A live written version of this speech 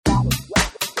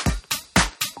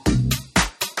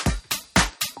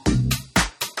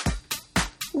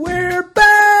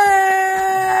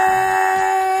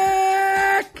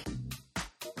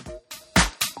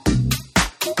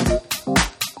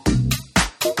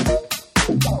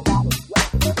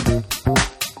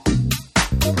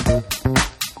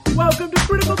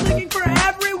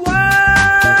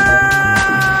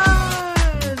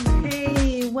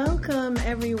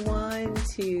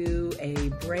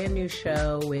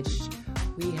which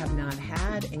we have not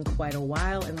had in quite a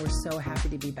while, and we're so happy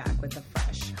to be back with a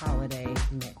fresh holiday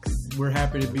mix. We're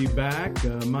happy to be back.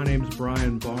 My name's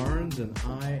Brian Barnes, and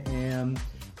I am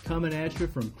coming at you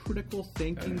from Critical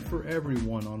Thinking for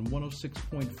Everyone on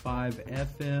 106.5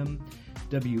 FM,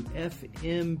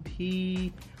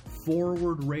 WFMP,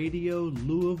 Forward Radio,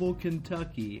 Louisville,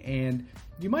 Kentucky. And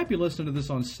you might be listening to this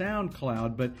on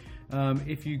SoundCloud, but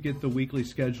if you get the weekly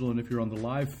schedule and if you're on the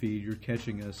live feed, you're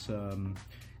catching us,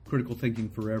 Critical Thinking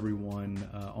for Everyone,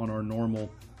 on our normal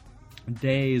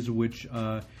days, which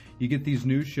you get these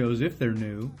new shows, if they're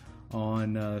new,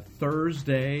 on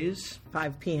Thursdays.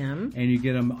 5 p.m. And you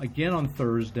get them again on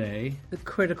Thursday. The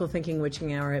Critical Thinking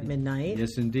Witching Hour at midnight.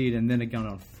 Yes, indeed. And then again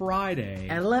on Friday.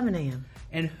 At 11 a.m.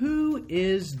 And who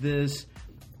is this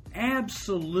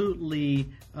absolutely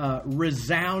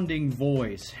resounding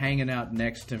voice hanging out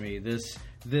next to me? This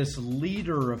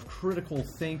leader of critical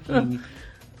thinking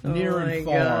near and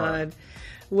far. Oh, my God.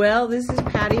 Well, this is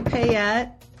Patty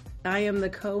Payette. I am the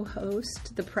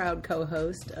co-host, the proud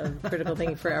co-host of Critical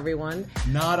Thinking for Everyone.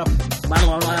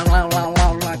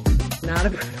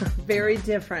 Very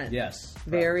different. Yes.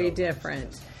 Very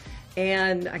different.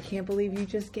 And I can't believe you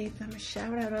just gave them a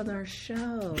shout out on our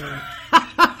show.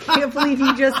 Can't believe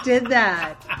you just did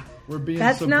that. We're being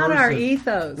That's subversive. Not our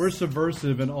ethos. We're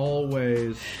subversive in all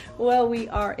ways. Well, we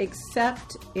are,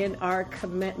 except in our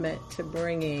commitment to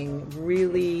bringing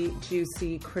really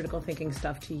juicy critical thinking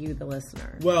stuff to you, the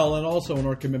listener. Well, and also in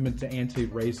our commitment to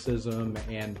anti-racism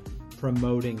and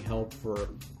promoting help for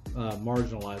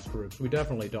marginalized groups. We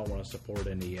definitely don't want to support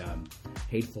any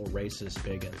hateful racist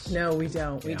bigots. No, we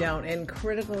don't. We don't. And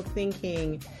critical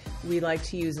thinking we like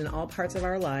to use in all parts of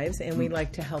our lives, and we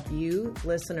like to help you,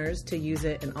 listeners, to use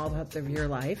it in all parts of your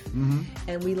life. Mm-hmm.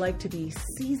 And we like to be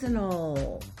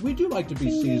seasonal. We do like to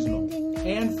be seasonal.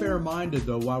 And fair-minded,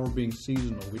 though, while we're being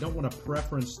seasonal. We don't want to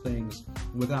preference things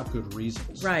without good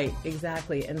reasons. Right,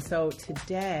 exactly. And so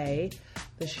today,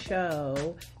 the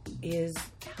show is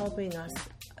helping us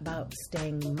about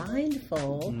staying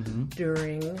mindful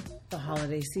during the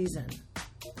holiday season,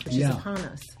 which is upon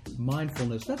us.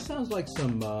 Mindfulness. That sounds like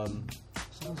some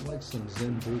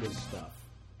Zen Buddhist stuff.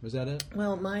 Was that it?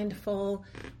 Well, mindful.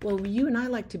 Well, you and I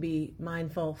like to be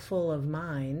mindful, full of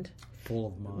mind. Full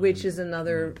of mind. Which is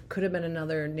could have been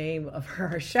another name of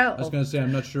our show. I was going to say,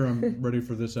 I'm not sure I'm ready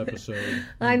for this episode.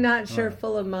 I'm not sure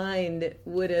Full of Mind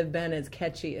would have been as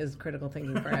catchy as Critical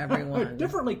Thinking for Everyone.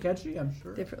 Differently catchy, I'm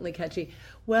sure. Differently catchy.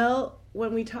 Well,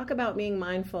 when we talk about being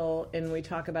mindful, and we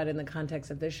talk about in the context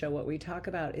of this show, what we talk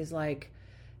about is like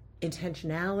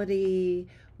intentionality.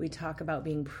 We talk about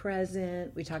being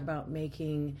present. We talk about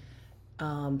making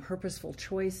purposeful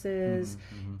choices.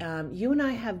 You and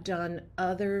I have done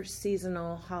other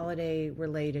seasonal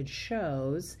holiday-related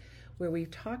shows where we've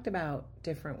talked about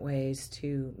different ways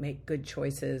to make good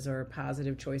choices or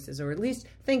positive choices, or at least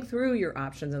think through your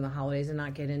options in the holidays and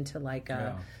not get into like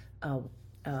what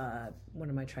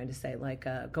am I trying to say? Like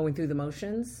going through the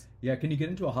motions. Yeah, can you get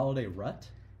into a holiday rut?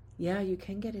 Yeah, you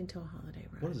can get into a holiday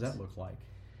rut. What does that look like?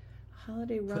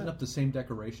 Holiday rut. Putting up the same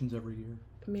decorations every year?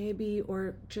 Maybe,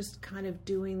 or just kind of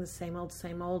doing the same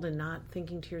old and not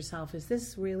thinking to yourself, is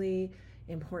this really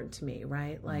important to me,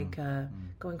 right? Like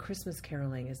going Christmas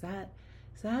caroling, is that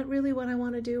really what I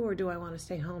want to do, or do I want to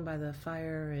stay home by the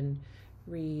fire and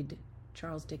read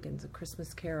Charles Dickens' A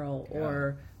Christmas Carol,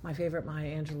 or my favorite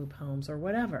Maya Angelou poems, or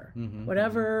whatever.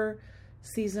 Whatever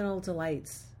seasonal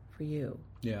delights for you.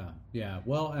 Yeah.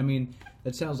 Well, I mean,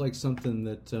 it sounds like something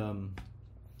that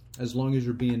as long as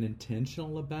you're being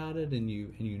intentional about it, and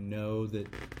you know that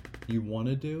you want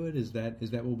to do it, is that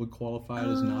what would qualify it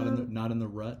as not in the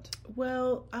rut?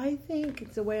 Well, I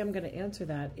think the way I'm going to answer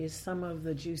that is some of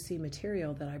the juicy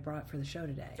material that I brought for the show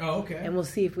today. Oh, okay. And we'll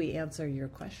see if we answer your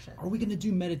question. Are we going to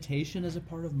do meditation as a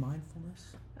part of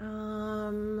mindfulness?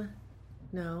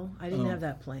 No, I didn't have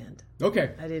that planned.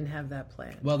 Okay. I didn't have that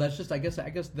planned. Well, that's just I guess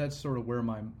that's sort of where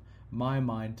my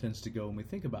mind tends to go when we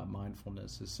think about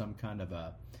mindfulness, is some kind of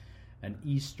an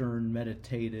Eastern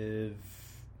meditative,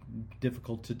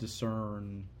 difficult to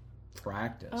discern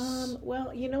practice.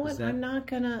 Well, you know what? I'm not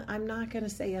gonna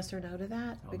say yes or no to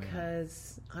that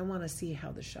because I want to see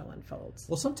how the show unfolds.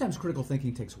 Well, sometimes critical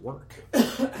thinking takes work.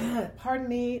 Pardon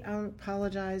me. I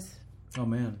apologize. Oh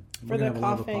man, for the coughing. A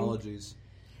lot of apologies.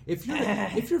 If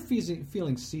you're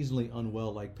feeling seasonally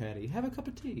unwell like Patty, have a cup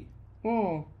of tea.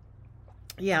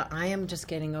 Yeah, I am just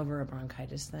getting over a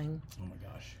bronchitis thing. Oh my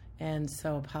gosh. And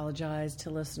so apologize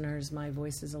to listeners. My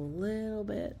voice is a little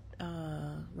bit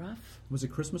rough. Was it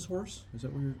Christmas horse? Is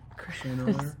that what you were saying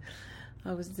earlier?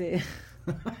 I was there.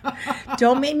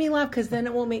 Don't make me laugh, because then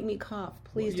it won't make me cough.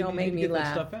 Please don't make me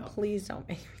laugh. Please don't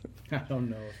make me. I don't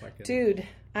know if I can. Dude,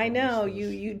 I know.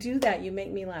 You do that. You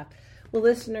make me laugh. Well,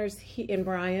 listeners, and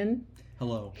Brian.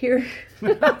 Hello. Here.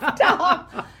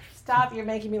 Stop. You're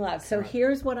making me laugh. So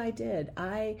here's what I did.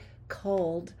 I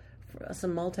culled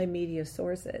some multimedia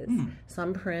sources,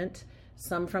 some print,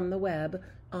 some from the web,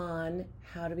 on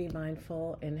how to be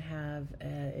mindful and have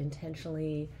an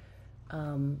intentionally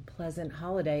pleasant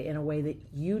holiday in a way that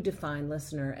you define,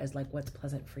 listener, as like what's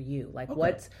pleasant for you, like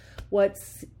what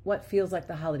feels like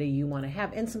the holiday you want to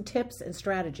have, and some tips and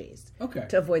strategies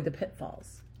to avoid the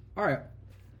pitfalls. All right.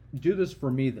 Do this for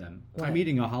me then. What? I'm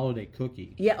eating a holiday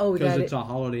cookie. Yeah, because it's a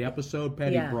holiday episode.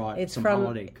 Patty brought some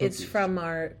holiday cookies. It's from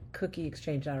our cookie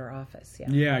exchange at our office.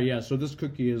 Yeah. So this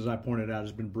cookie, as I pointed out,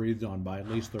 has been breathed on by at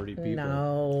least 30 people.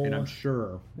 No. And I'm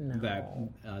sure that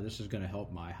this is going to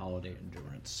help my holiday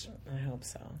endurance. I hope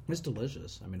so. It's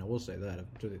delicious. I mean, I will say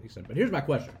that to the extent. But here's my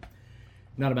question.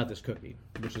 Not about this cookie,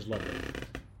 which is lovely.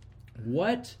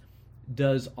 What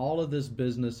does all of this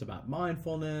business about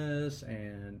mindfulness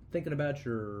and thinking about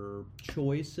your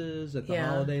choices at the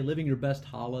holiday, living your best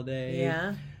holiday,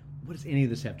 what does any of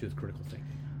this have to do with critical thinking?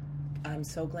 I'm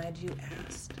so glad you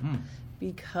asked,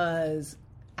 because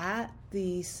at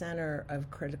the center of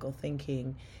critical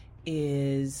thinking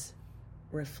is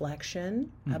reflection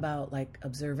about like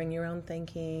observing your own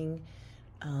thinking,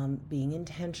 being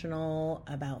intentional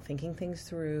about thinking things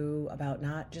through, about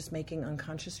not just making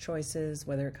unconscious choices,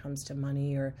 whether it comes to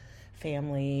money or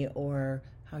family or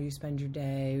how you spend your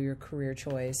day or your career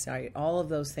choice. All of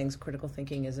those things, critical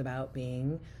thinking is about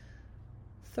being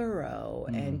thorough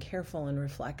and careful and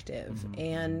reflective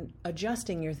and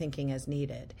adjusting your thinking as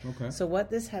needed. So what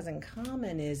this has in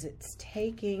common is it's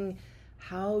taking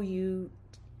how you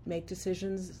make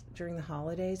decisions during the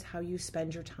holidays, how you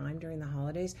spend your time during the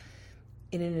holidays,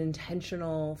 in an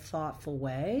intentional, thoughtful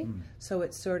way. So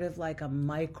it's sort of like a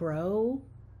microcosm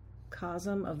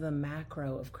of the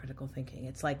macro of critical thinking.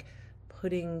 It's like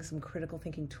putting some critical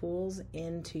thinking tools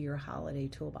into your holiday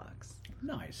toolbox.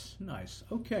 Nice.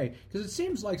 Okay. Because it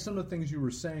seems like some of the things you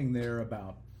were saying there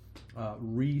about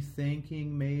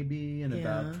rethinking maybe and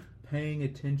about paying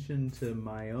attention to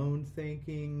my own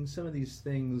thinking, some of these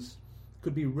things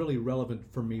could be really relevant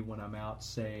for me when I'm out,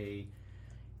 say,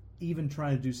 even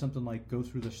trying to do something like go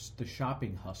through the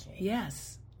shopping hustle.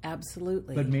 Yes,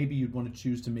 absolutely. But maybe you'd want to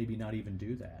choose to maybe not even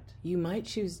do that. You might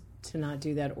choose to not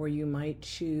do that, or you might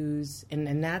choose,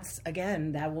 and that's,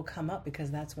 again, that will come up because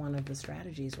that's one of the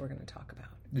strategies we're going to talk about.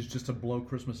 It's just to blow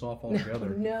Christmas off altogether.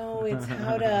 No, it's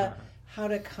how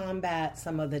to combat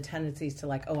some of the tendencies to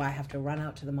like, I have to run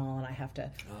out to the mall and I have to,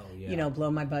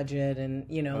 blow my budget and,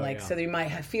 so you might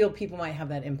people might have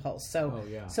that impulse. So,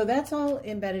 so that's all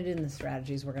embedded in the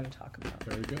strategies we're going to talk about.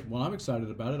 Very good. Well, I'm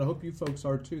excited about it. I hope you folks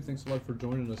are too. Thanks a lot for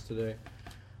joining us today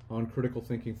on Critical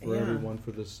Thinking for Everyone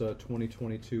for this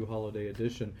 2022 holiday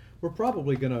edition. We're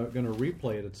probably gonna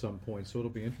replay it at some point, so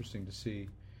it'll be interesting to see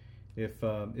if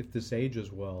this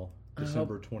ages well.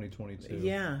 December 2022.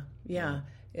 Yeah.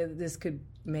 This could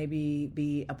maybe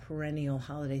be a perennial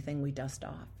holiday thing we dust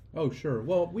off. Oh, sure.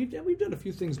 Well, we've done a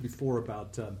few things before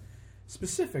about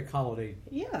specific holiday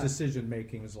decision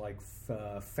makings, like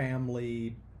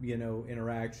family,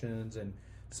 interactions, and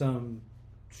some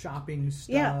shopping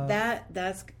stuff.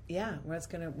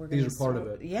 These are part of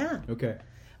it. Yeah.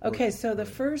 Okay. So the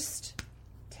first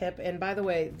tip, and by the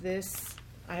way,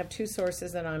 I have two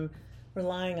sources that I'm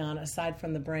relying on aside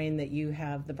from the brain that you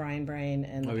have, the Brian brain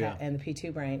and the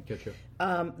P2 brain.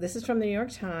 Gotcha. This is from the New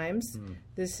York Times.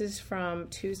 This is from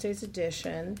Tuesday's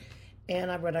edition.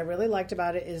 And what I really liked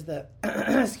about it is the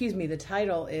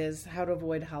title is How to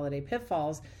Avoid Holiday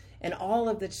Pitfalls. And all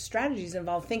of the strategies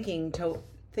involve thinking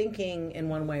in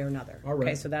one way or another. All right.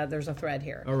 Okay, so that there's a thread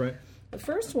here. All right. The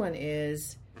first one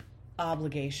is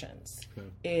obligations,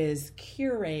 is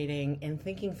curating and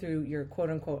thinking through your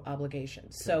quote-unquote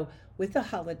obligations. Okay. So with the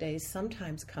holidays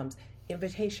sometimes comes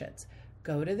invitations.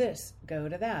 Go to this, go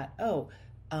to that.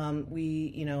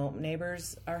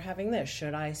 Neighbors are having this.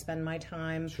 Should I spend my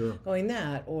time going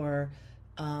that? Or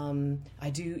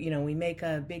we make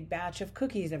a big batch of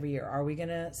cookies every year. Are we going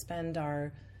to spend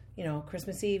our,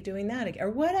 Christmas Eve doing that again?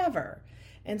 Or whatever.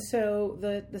 And so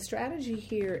the strategy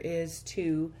here is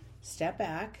to step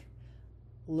back,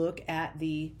 look at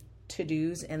the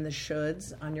to-dos and the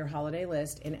shoulds on your holiday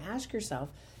list, and ask yourself,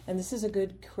 and this is a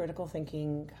good critical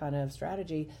thinking kind of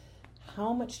strategy,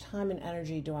 how much time and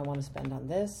energy do I want to spend on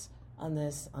this, on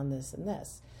this, on this, and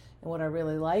this? And what I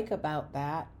really like about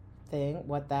that thing,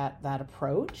 that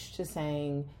approach to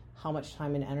saying how much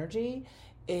time and energy,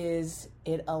 is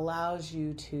it allows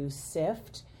you to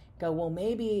sift, go, well,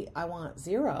 maybe I want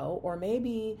 0, or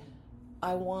maybe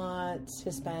I want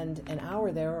to spend an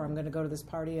hour there, or I'm going to go to this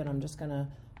party and I'm just going to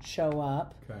show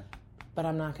up, but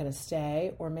I'm not going to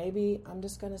stay. Or maybe I'm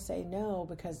just going to say no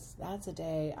because that's a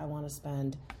day I want to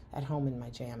spend at home in my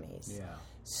jammies. Yeah.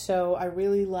 So I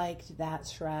really liked that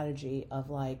strategy of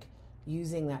like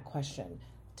using that question,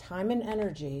 time and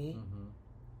energy,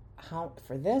 how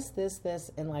for this,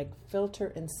 and like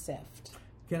filter and sift.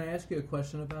 Can I ask you a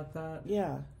question about that?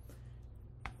 Yeah.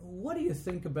 What do you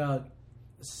think about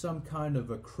some kind of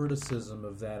a criticism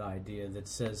of that idea that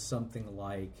says something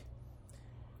like,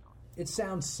 it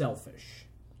sounds selfish?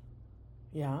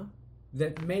 Yeah.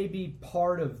 That maybe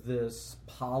part of this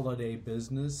holiday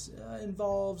business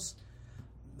involves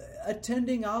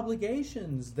attending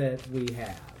obligations that we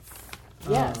have.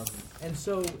 Yes. And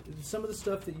so some of the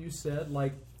stuff that you said,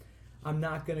 like, I'm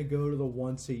not going to go to the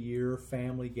once-a-year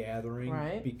family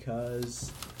gathering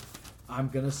because I'm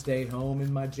going to stay home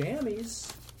in my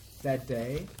jammies that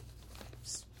day.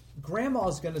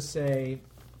 Grandma's going to say,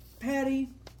 Patty,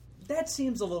 that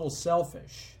seems a little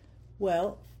selfish.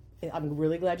 Well, I'm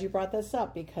really glad you brought this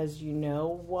up because you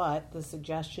know what the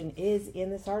suggestion is in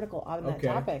this article on that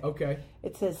topic. Okay.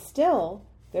 It says, still,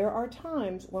 there are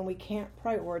times when we can't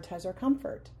prioritize our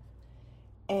comfort.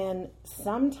 And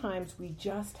sometimes we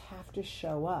just have to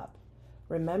show up.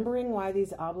 Remembering why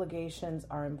these obligations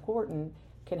are important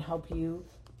can help you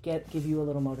give you a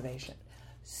little motivation.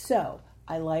 So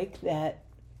I like that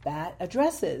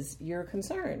addresses your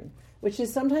concern, which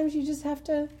is sometimes you just have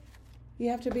to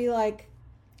be like,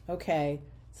 okay,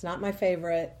 it's not my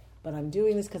favorite, but I'm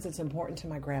doing this because it's important to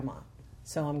my grandma,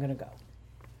 so I'm going to go.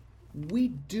 We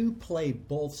do play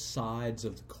both sides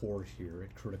of the court here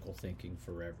at Critical Thinking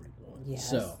for Everyone. Yes.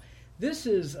 So this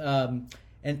is an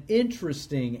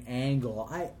interesting angle.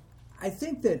 I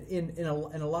think that in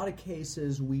a lot of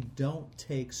cases we don't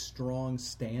take strong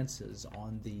stances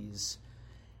on these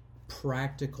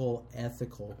practical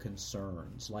ethical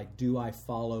concerns, like do I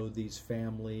follow these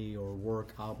family or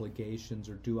work obligations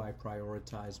or do I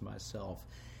prioritize myself?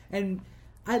 And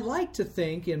I like to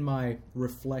think in my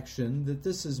reflection that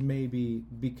this is maybe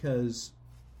because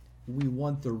we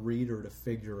want the reader to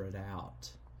figure it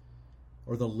out,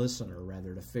 or the listener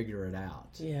rather to figure it out.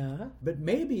 Yeah. But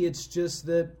maybe it's just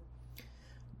that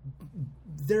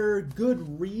there are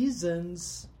good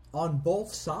reasons on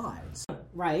both sides.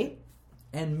 Right.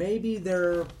 And maybe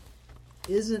there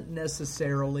isn't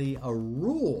necessarily a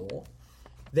rule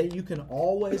that you can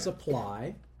always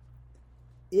apply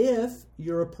if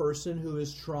you're a person who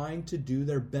is trying to do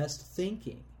their best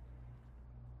thinking.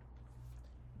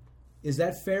 Is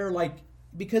that fair? Like,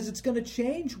 because it's going to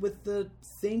change with the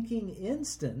thinking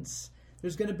instance. There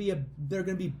are going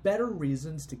to be better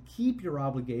reasons to keep your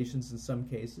obligations in some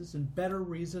cases, and better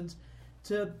reasons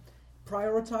to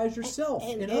prioritize yourself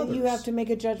in others. And you have to make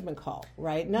a judgment call,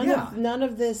 right? None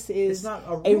of this is not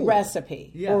a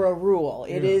recipe or a rule.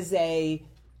 It is a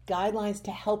guidelines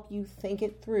to help you think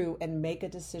it through and make a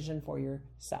decision for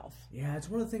yourself. Yeah, it's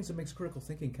one of the things that makes critical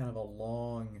thinking kind of a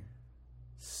long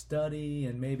study,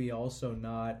 and maybe also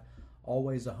not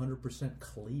always 100%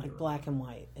 clear. Like black and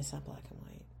white. It's not black and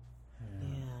white.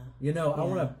 Yeah. You know,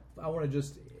 I want to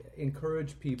just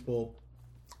encourage people.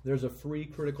 There's a free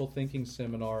critical thinking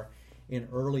seminar in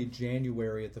early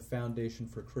January at the Foundation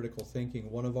for Critical Thinking.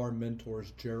 One of our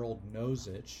mentors, Gerald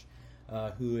Nosich,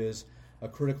 who is a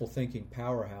critical thinking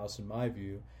powerhouse in my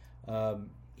view,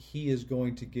 he is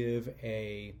going to give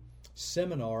a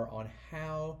seminar on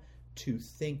how to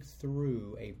think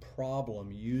through a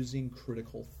problem using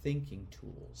critical thinking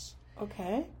tools.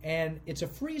 Okay. And it's a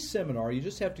free seminar. You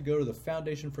just have to go to the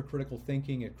Foundation for Critical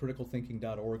Thinking at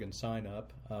criticalthinking.org and sign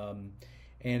up.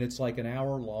 And it's like an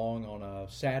hour long on a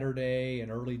Saturday in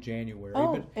early January.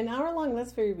 Oh, but an hour long?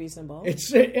 That's very reasonable.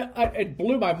 It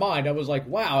blew my mind. I was like,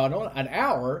 wow, an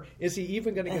hour? Is he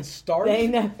even going to get started?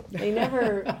 They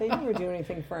never do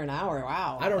anything for an hour.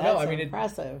 Wow. I don't know. I mean,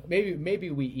 impressive. Maybe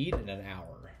we eat in an hour.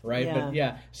 Right, yeah. But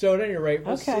yeah. So at any rate,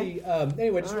 we'll see.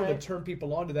 Anyway, just All wanted right. to turn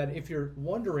people on to that. If you're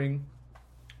wondering,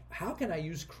 how can I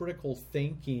use critical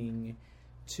thinking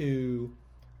to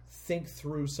think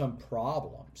through some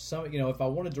problems? If I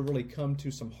wanted to really come to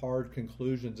some hard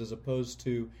conclusions, as opposed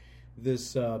to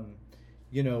this, kind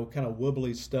of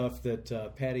wibbly stuff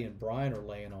that Patty and Brian are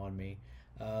laying on me,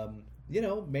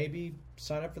 maybe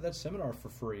sign up for that seminar for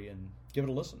free and give it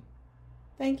a listen.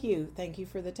 Thank you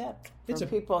for the tip. It's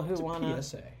people who want to.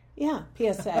 PSA. Yeah,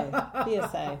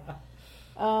 PSA.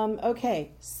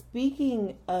 Okay,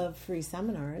 speaking of free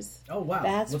seminars. Oh wow,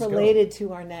 that's Let's related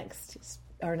to our next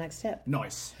tip.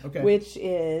 Nice. Okay. Which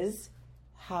is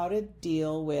how to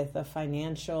deal with the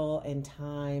financial and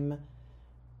time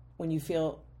when you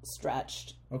feel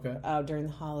stretched Okay. during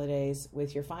the holidays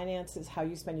with your finances, how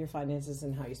you spend your finances,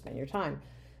 and how you spend your time.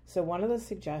 So one of the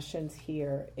suggestions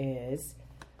here is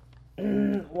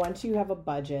once you have a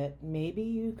budget, maybe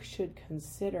you should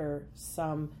consider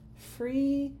some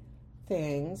free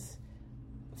things,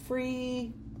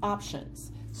 free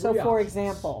options. So, for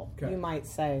example, you might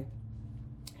say,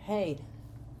 hey,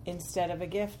 instead of a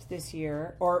gift this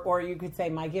year, or you could say,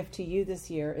 my gift to you this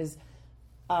year is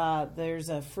there's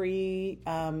a free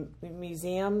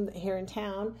museum here in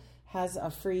town has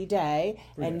a free day,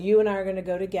 and you and I are going to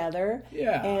go together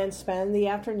and spend the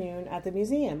afternoon at the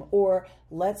museum, or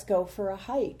let's go for a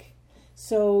hike.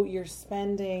 So you're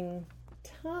spending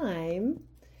time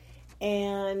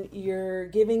and you're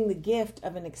giving the gift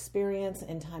of an experience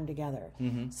and time together.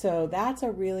 So that's a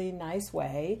really nice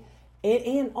way.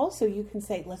 And also you can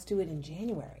say, let's do it in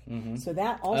January. So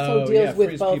that also deals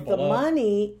with both the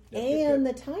money and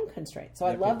the time constraint. So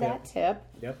I love that tip.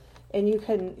 Yep. And you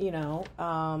can, well,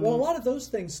 a lot of those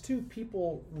things, too,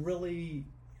 people really,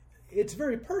 it's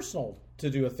very personal to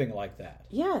do a thing like that.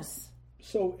 Yes.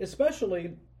 So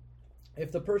especially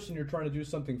if the person you're trying to do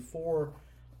something for,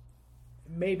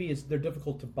 maybe they're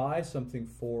difficult to buy something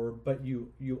for, but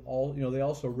they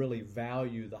also really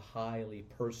value the highly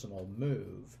personal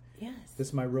move. Yes.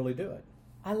 This might really do it.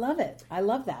 I love it. I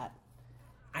love that.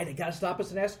 I gotta stop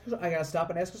and ask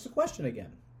us a question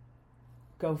again.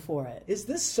 Go for it. Is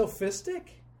this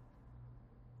sophistic?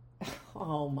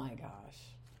 Oh my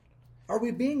gosh. Are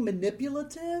we being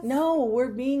manipulative? No, we're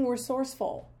being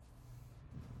resourceful.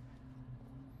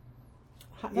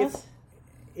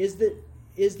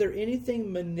 Is there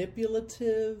anything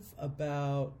manipulative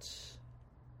about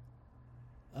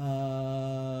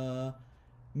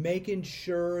making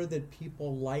sure that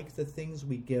people like the things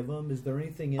we give them? Is there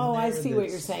anything in there? Oh, I see what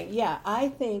you're saying. Yeah, I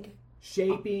think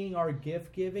shaping our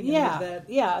gift giving.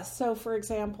 Yeah. So, for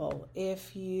example,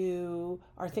 if you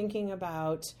are thinking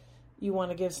about you want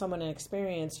to give someone an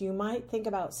experience, you might think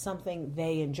about something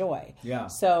they enjoy. Yeah.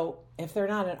 So if they're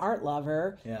not an art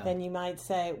lover, then you might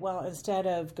say, well, instead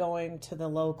of going to the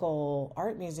local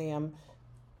art museum,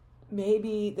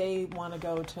 maybe they want to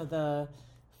go to the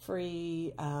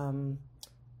free,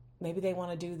 maybe they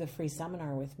want to do the free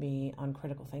seminar with me on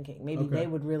critical thinking. Maybe they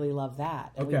would really love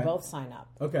that. And we both sign up.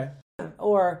 Okay.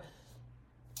 Or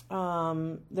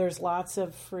there's lots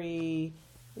of free,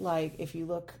 like if you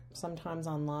look sometimes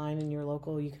online in your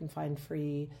local, you can find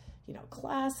free,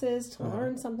 classes to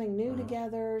learn something new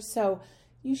together. So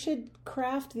you should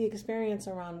craft the experience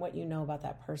around what you know about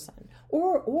that person,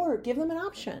 or give them an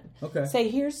option. Okay.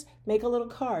 Say, make a little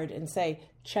card and say,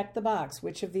 check the box.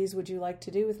 Which of these would you like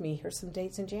to do with me? Here's some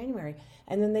dates in January.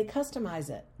 And then they customize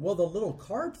it. Well, the little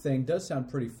card thing does sound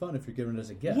pretty fun if you're giving it as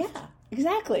a gift. Yeah,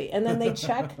 exactly. And then they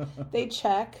check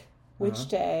which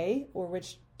day or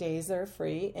which days they're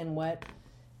free and what,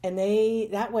 and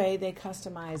that way they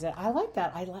customize it. I like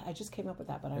that. I just came up with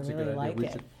that, but That's I really like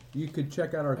it. You could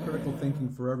check out our Critical Thinking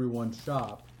for Everyone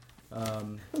shop.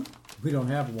 We don't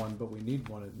have one, but we need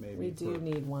one. Maybe we do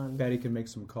need one. Patty can make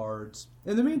some cards.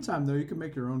 In the meantime, though, you can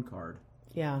make your own card.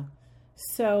 Yeah.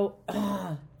 So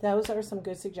those are some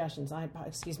good suggestions.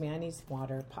 Excuse me, I need some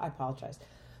water. I apologize.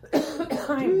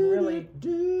 I'm really.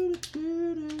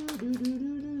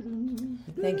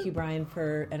 Thank you, Brian,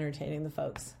 for entertaining the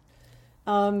folks.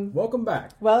 Welcome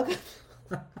back. Welcome.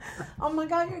 Oh my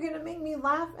God, you're going to make me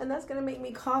laugh, and that's going to make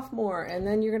me cough more, and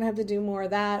then you're going to have to do more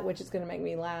of that, which is going to make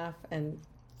me laugh. And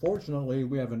fortunately,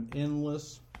 we have an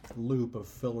endless loop of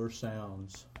filler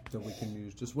sounds that we can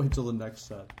use. Just wait till the next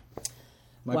set.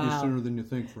 Might be sooner than you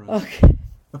think, friends. Okay.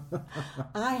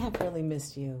 I have really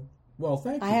missed you. Well,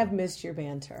 thank you. I have missed your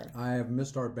banter. I have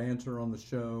missed our banter on the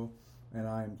show, and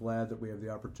I am glad that we have the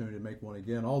opportunity to make one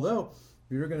again. Although,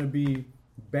 you're going to be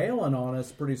bailing on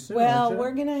us pretty soon. Well,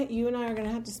 you and I are gonna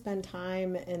have to spend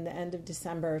time in the end of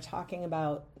December talking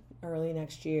about early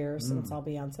next year, since I'll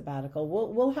be on sabbatical.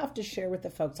 We'll have to share with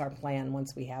the folks our plan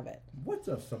once we have it. What's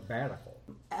a sabbatical?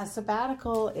 A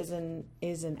sabbatical is an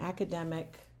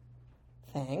academic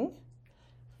thing.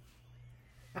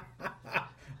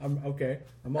 I'm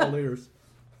all ears.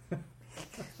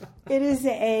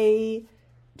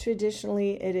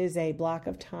 Traditionally, it is a block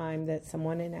of time that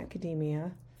someone in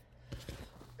academia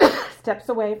steps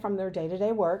away from their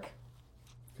day-to-day work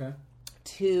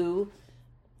to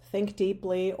think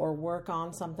deeply or work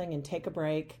on something and take a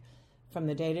break from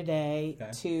the day-to-day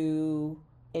to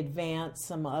advance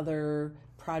some other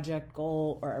project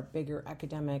goal or a bigger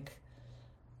academic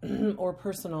or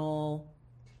personal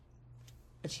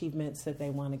achievements that they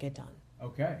want to get done.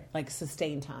 Okay. Like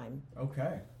sustained time.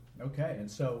 Okay. And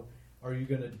so Are you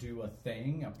going to do a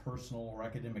thing, a personal or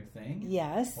academic thing?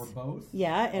 Yes. Or both?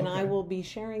 Yeah, and Okay. I will be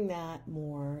sharing that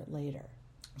more later.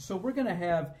 So we're going to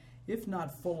have, if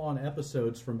not full-on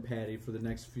episodes from Patty for the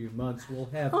next few months, we'll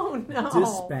have Oh, no.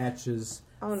 dispatches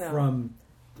Oh, no. from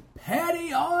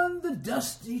Patty on the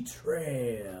Dusty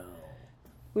Trail.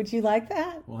 Would you like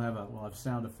that? We'll have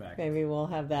sound effect. Maybe we'll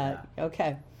have that.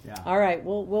 Okay. Yeah. All right.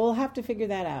 We'll have to figure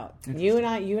that out. Interesting.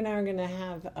 You and I are going to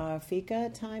have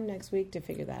fika time next week to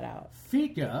figure that out.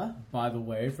 Fika, by the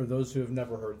way, for those who have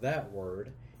never heard that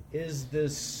word, is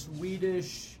this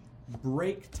Swedish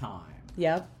break time.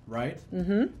 Yep. Right?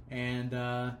 Mm-hmm.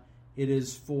 And it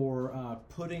is for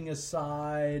putting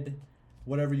aside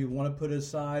whatever you want to put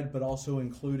aside, but also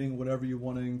including whatever you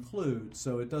want to include.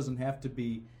 So it doesn't have to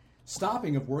be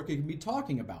stopping of work. It can be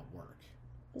talking about work.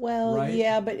 Well, Right?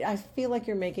 yeah, but I feel like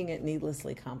you're making it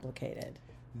needlessly complicated.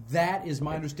 That is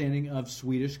my understanding of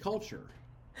Swedish culture.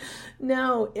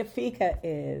 No, fika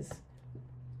is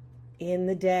in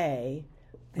the day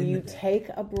when you take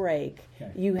a break,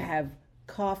 Okay. you have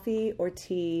coffee or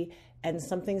tea and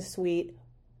something sweet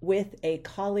with a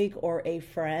colleague or a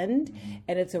friend,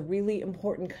 and it's a really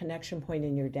important connection point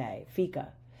in your day,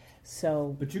 fika.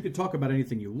 So, But you could talk about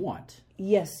anything you want.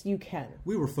 yes, you can.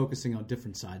 We were focusing on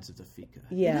different sides of the fika.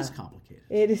 Yeah. It is complicated.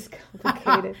 It is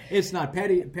complicated. It's not.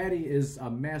 Patty is a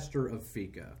master of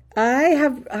fika. I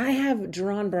have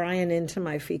drawn Brian into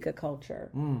my fika culture.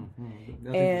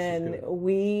 And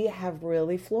we have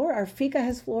really our fika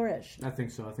has flourished. I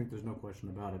think so. I think there's no question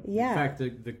about it. Yeah. In fact,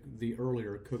 the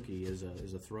earlier cookie is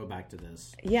a throwback to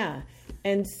this. Yeah.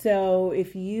 And so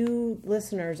if you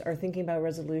listeners are thinking about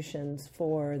resolutions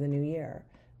for the new year,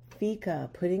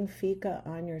 putting fika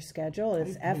on your schedule,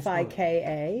 it's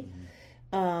FIKA.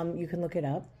 You can look it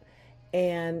up.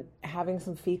 And having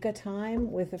some fika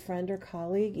time with a friend or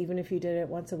colleague, even if you did it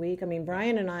once a week. I mean,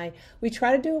 Brian and I, we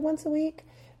try to do it once a week.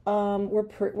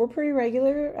 We're pretty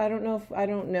regular. I don't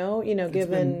know. You know,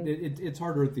 given It's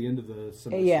harder at the end of the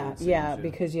semester. yeah, it seems, yeah,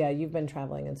 because you've been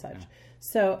traveling and such.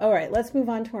 So, all right, let's move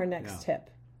on to our next tip.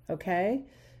 Okay,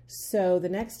 so the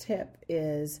next tip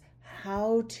is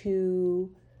how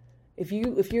to. If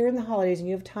you're in the holidays and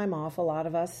you have time off, a lot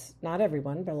of us, not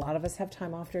everyone, but a lot of us have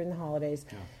time off during the holidays.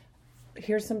 Yeah.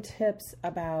 Here's some tips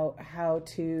about how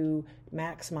to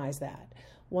maximize that.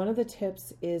 One of the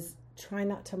tips is try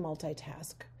not to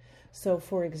multitask. So,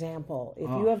 for example, if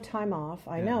you have time off,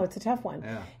 I know it's a tough one,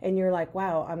 and you're like,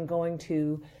 wow, I'm going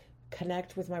to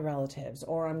connect with my relatives,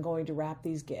 or I'm going to wrap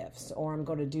these gifts, or I'm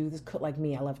going to do this, like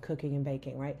me, I love cooking and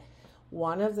baking, right?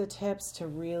 One of the tips to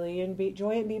really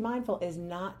enjoy and be mindful is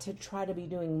not to try to be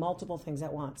doing multiple things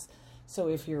at once. So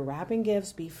if you're wrapping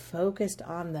gifts, be focused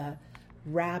on the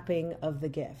wrapping of the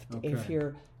gift. Okay. If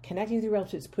you're connecting with your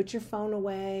relatives, put your phone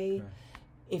away. Okay.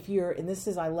 If you're, and this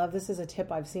is a tip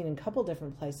I've seen in a couple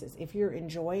different places. If you're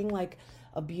enjoying like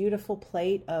a beautiful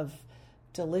plate of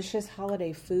delicious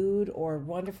holiday food or a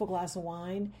wonderful glass of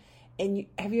wine, and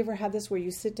have you ever had this where you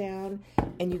sit down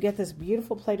and you get this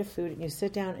beautiful plate of food and you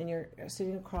sit down and you're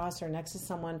sitting across or next to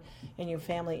someone in your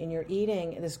family and you're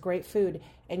eating this great food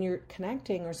and you're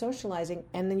connecting or socializing,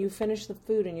 and then you finish the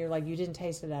food and you're like, you didn't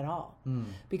taste it at all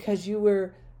because you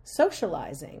were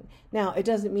socializing. Now, it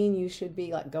doesn't mean you should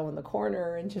be like go in the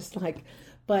corner and just like,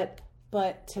 but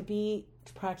to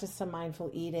practice some mindful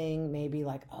eating, maybe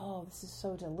like, oh, this is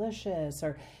so delicious,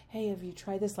 or hey, have you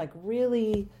tried this? Like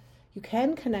really, you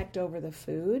can connect over the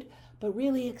food, but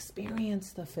really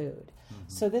experience the food.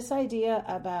 So this idea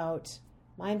about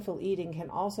mindful eating can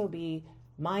also be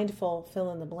mindful,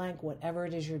 fill in the blank, whatever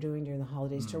it is you're doing during the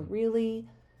holidays, to really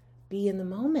be in the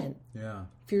moment. Yeah.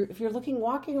 If you're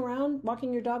walking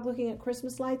your dog looking at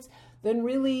Christmas lights, then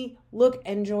really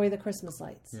enjoy the Christmas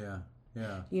lights. Yeah.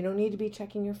 Yeah. You don't need to be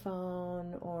checking your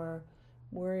phone or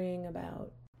worrying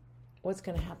about what's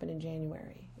going to happen in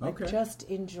January. Like, just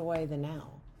enjoy the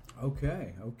now.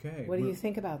 Okay. What do you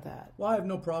think about that? Well, I have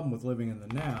no problem with living in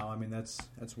the now. I mean, that's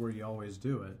where you always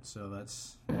do it. So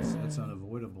that's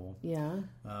unavoidable. Yeah.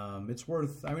 It's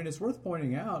worth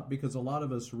pointing out because a lot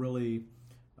of us really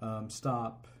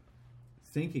stop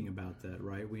thinking about that,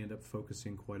 right? We end up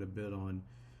focusing quite a bit on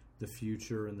the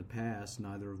future and the past,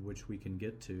 neither of which we can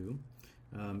get to,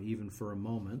 even for a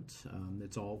moment.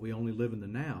 We only live in the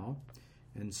now.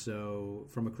 And so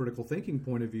from a critical thinking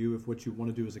point of view, if what you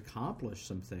want to do is accomplish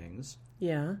some things,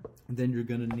 then you're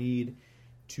going to need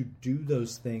to do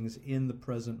those things in the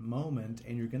present moment,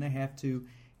 and you're going to have to,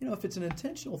 if it's an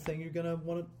intentional thing, you're going to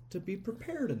want it to be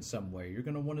prepared in some way. You're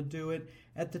going to want to do it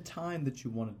at the time that you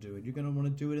want to do it. You're going to want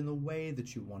to do it in the way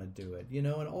that you want to do it, and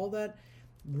all that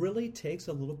really takes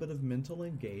a little bit of mental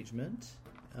engagement,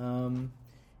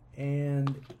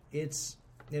 and it's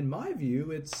in my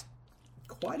view, it's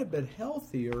quite a bit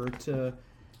healthier to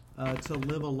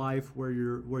live a life where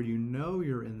you know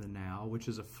you're in the now, which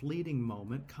is a fleeting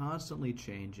moment, constantly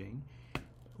changing,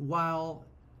 while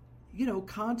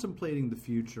contemplating the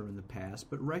future and the past,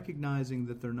 but recognizing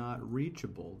that they're not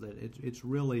reachable. That it's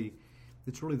really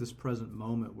this present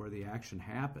moment where the action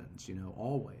happens.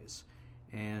 Always,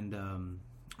 and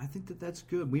I think that's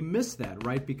good. We miss that,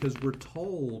 right? Because we're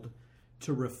told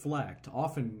to reflect,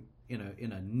 often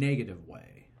in a negative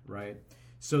way, right?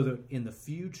 So that in the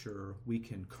future we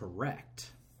can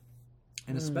correct.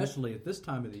 And especially at this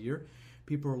time of the year,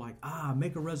 people are like,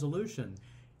 make a resolution.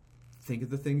 Think of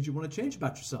the things you want to change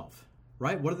about yourself,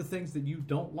 right? What are the things that you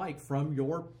don't like from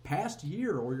your past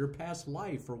year or your past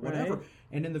life or whatever? Right.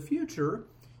 And in the future,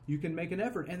 you can make an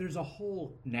effort. And there's a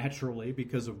whole, naturally,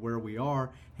 because of where we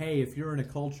are, hey, if you're in a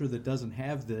culture that doesn't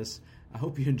have this, I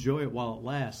hope you enjoy it while it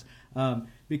lasts.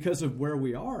 Because of where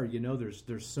we are,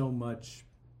 there's so much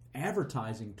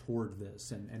advertising toward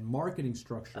this and marketing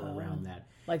structure around that,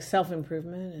 like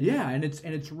self-improvement. And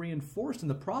it's reinforced. And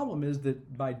the problem is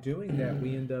that by doing that,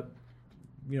 we end up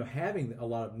having a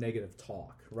lot of negative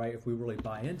talk, right? If we really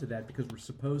buy into that, because we're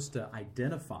supposed to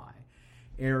identify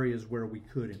areas where we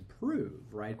could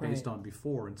improve, right, based on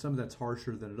before. And some of that's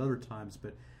harsher than at other times.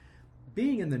 But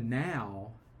being in the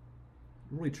now,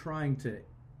 really trying to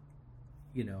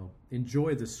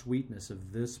enjoy the sweetness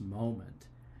of this moment,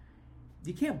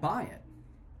 you can't buy it.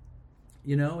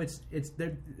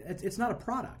 It's not a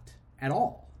product at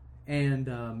all,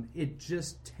 and it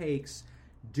just takes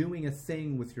doing a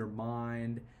thing with your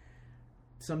mind.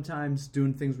 Sometimes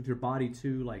doing things with your body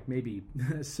too, like maybe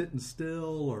sitting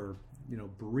still or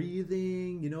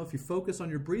breathing. If you focus on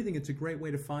your breathing, it's a great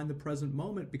way to find the present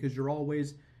moment, because you're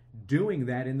always doing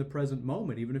that in the present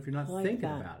moment, even if you're not thinking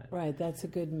about it. Right, that's a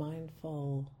good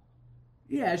mindful.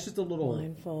 Yeah, it's just a little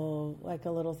mindful, like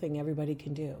a little thing everybody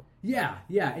can do. Yeah,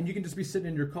 and you can just be sitting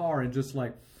in your car and just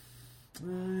like,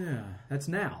 that's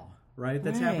now, right?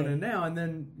 That's happening now, and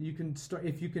then you can start,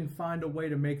 if you can find a way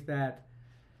to make that,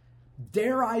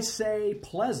 dare I say,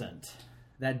 pleasant,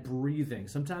 that breathing.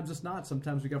 Sometimes it's not.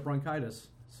 Sometimes we got bronchitis,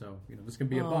 so this can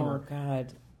be a bummer. Oh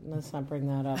God, let's not bring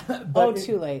that up.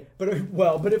 Too late. But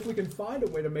if we can find a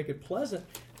way to make it pleasant,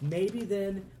 maybe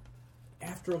then,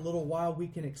 after a little while, we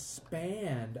can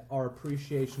expand our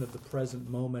appreciation of the present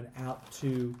moment out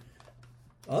to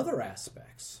other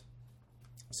aspects.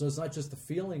 So it's not just the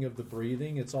feeling of the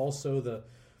breathing, it's also the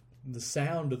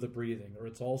sound of the breathing, or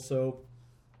it's also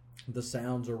the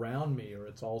sounds around me, or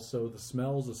it's also the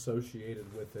smells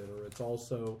associated with it, or it's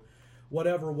also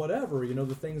whatever,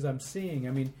 the things I'm seeing.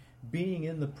 I mean, being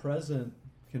in the present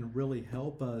can really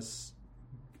help us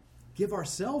give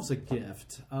ourselves a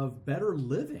gift of better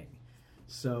living.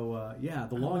 So,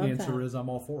 the long answer is I'm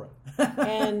all for it.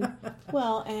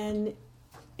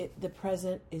 The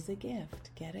present is a gift.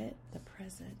 Get it? The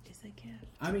present is a gift.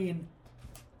 I mean,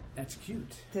 that's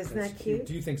cute. Isn't that cute?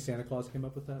 Do you think Santa Claus came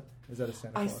up with that? Is that a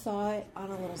Santa Claus? I saw it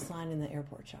on a little sign in the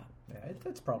airport shop. Yeah,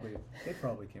 they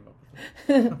probably came up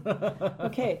with it.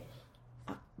 Okay.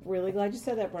 I'm really glad you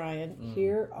said that, Brian.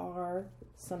 Here are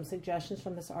some suggestions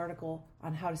from this article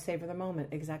on how to savor the moment,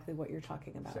 exactly what you're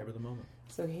talking about. Savor the moment.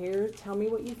 So tell me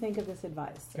what you think of this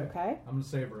advice, okay? I'm going to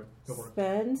savor it. Go for it.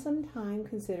 Spend some time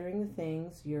considering the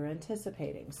things you're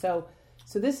anticipating. So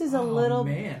this is a little...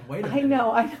 man, wait a minute.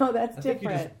 I know, that's different. I think you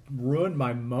just ruined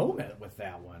my moment with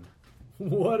that one.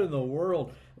 What in the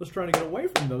world? I was trying to get away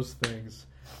from those things.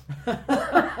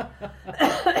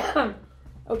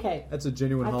 Okay. That's a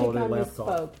genuine holiday laugh call.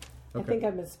 Okay. I think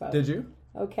I misspoke. Did you?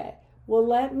 Okay. Well,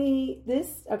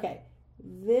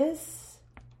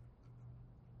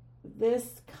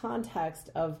 this context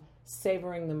of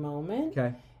savoring the moment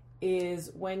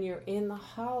is when you're in the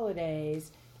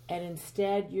holidays and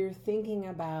instead you're thinking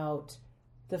about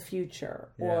the future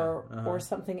or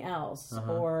something else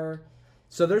or...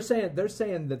 So they're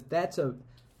saying that that's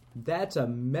a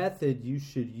method you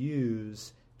should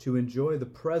use to enjoy the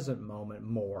present moment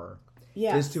more.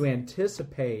 Yes. Is to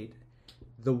anticipate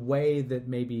the way that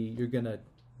maybe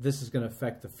this is gonna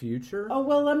affect the future. Oh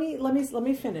well, let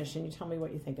me finish, and you tell me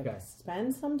what you think of this.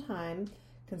 Spend some time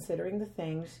considering the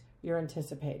things you're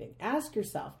anticipating. Ask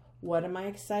yourself, what am I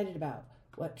excited about?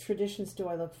 What traditions do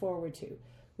I look forward to?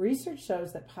 Research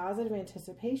shows that positive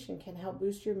anticipation can help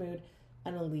boost your mood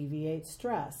and alleviate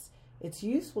stress. It's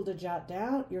useful to jot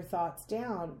down your thoughts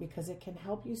down because it can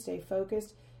help you stay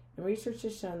focused, and research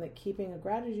has shown that keeping a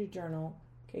gratitude journal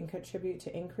can contribute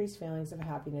to increased feelings of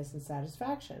happiness and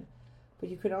satisfaction. But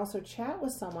you can also chat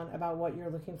with someone about what you're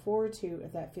looking forward to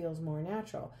if that feels more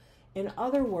natural. In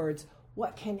other words,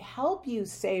 what can help you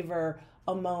savor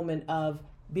a moment of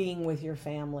being with your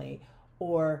family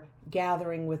or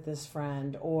gathering with this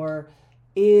friend, or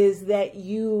is that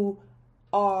you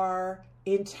are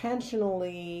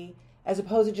intentionally, as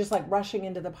opposed to just like rushing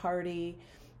into the party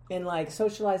and like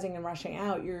socializing and rushing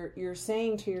out, you're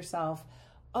saying to yourself,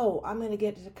 oh, I'm going to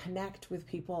get to connect with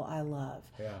people I love.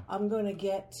 Yeah. I'm going to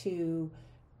get to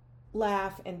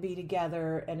laugh and be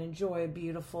together and enjoy a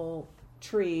beautiful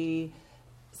tree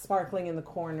sparkling in the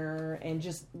corner. And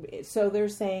just, so they're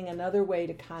saying another way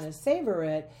to kind of savor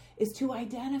it is to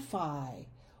identify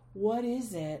what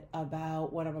is it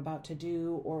about what I'm about to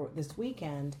do or this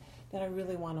weekend that I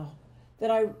really want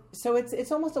to, so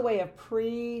it's almost a way of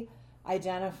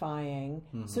pre-identifying.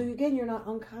 Mm-hmm. So again, you're not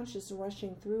unconscious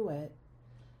rushing through it.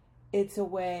 It's a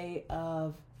way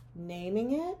of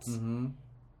naming it mm-hmm.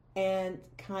 and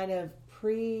kind of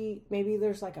maybe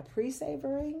there's like a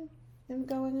pre-savoring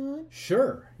going on.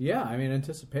 Sure. Yeah. I mean,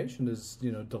 anticipation is,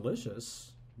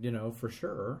 delicious, for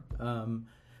sure.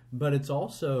 But it's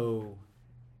also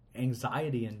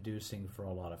anxiety inducing for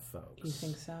a lot of folks. You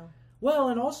think so? Well,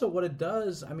 and also what it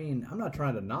does, I mean, I'm not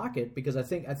trying to knock it, because I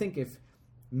think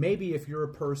if you're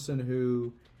a person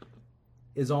who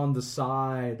is on the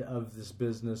side of this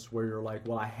business where you're like,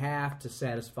 well, I have to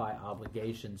satisfy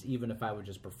obligations, even if I would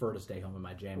just prefer to stay home in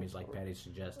my jammies, like Patty's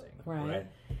suggesting. Right.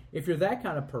 If you're that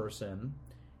kind of person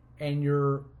and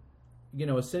you're,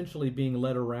 essentially being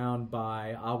led around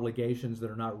by obligations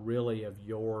that are not really of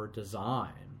your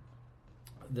design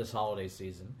this holiday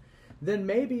season, then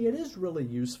maybe it is really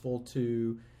useful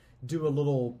to do a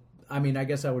little, I mean, I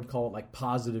guess I would call it like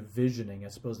positive visioning. I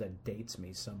suppose that dates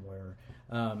me somewhere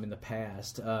in the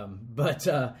past, but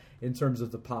in terms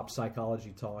of the pop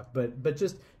psychology talk. But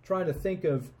just trying to think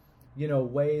of,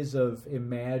 ways of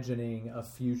imagining a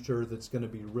future that's going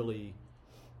to really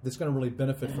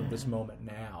benefit from this moment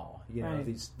now. Right.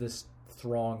 This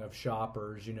throng of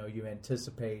shoppers. You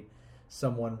anticipate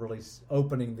someone really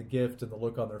opening the gift and the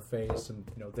look on their face and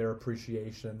their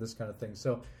appreciation, this kind of thing.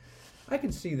 So I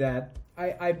can see that.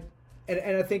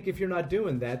 And I think if you're not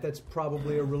doing that, that's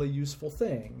probably a really useful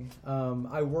thing.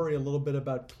 I worry a little bit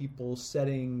about people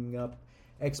setting up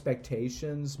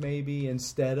expectations maybe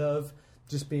instead of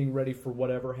just being ready for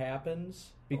whatever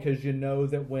happens, because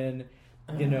that when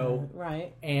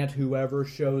right. Aunt whoever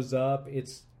shows up,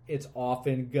 it's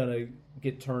often gonna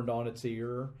get turned on its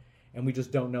ear, and we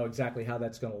just don't know exactly how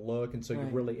that's going to look, and so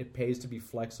right. it pays to be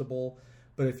flexible.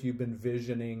 But if you've been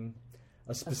visioning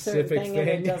a specific thing and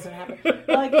it doesn't happen.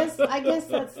 Well, I guess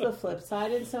that's the flip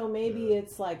side. And so maybe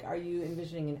it's like, are you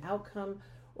envisioning an outcome,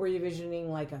 or are you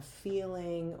envisioning like a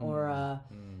feeling or a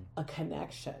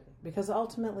connection? Because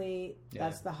ultimately,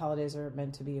 that's the holidays are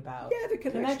meant to be about. Yeah, the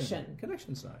connection.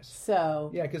 Connection's nice.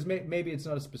 So yeah, because maybe it's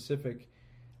not a specific,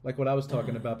 like what I was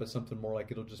talking about, but something more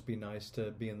like it'll just be nice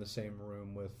to be in the same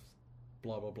room with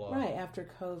blah blah blah. Right after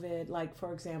COVID, like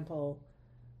for example,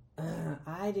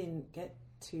 I didn't get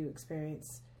to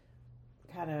experience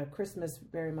kind of Christmas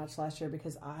very much last year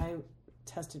because I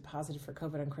tested positive for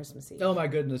COVID on Christmas Eve. Oh my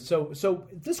goodness! So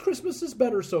this Christmas is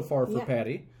better so far for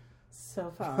Patty.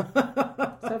 So far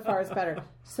it's better.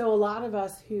 So a lot of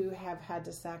us who have had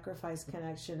to sacrifice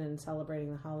connection in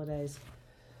celebrating the holidays.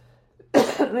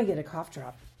 Let me get a cough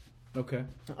drop. Okay.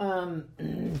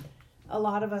 A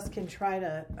lot of us can try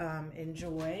to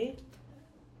enjoy.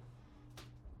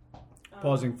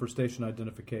 Pausing for station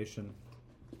identification.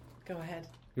 Go ahead.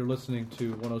 You're listening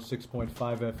to 106.5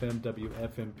 FM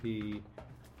WFMP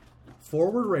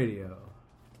Forward Radio,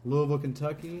 Louisville,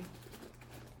 Kentucky.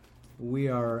 We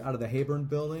are out of the Hayburn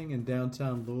building in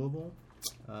downtown Louisville.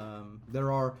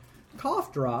 There are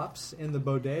cough drops in the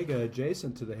bodega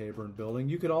adjacent to the Hayburn building.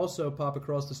 You could also pop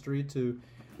across the street to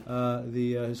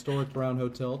the historic Brown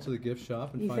Hotel, to the gift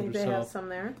shop, and find yourself. You think they have some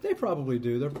there? They probably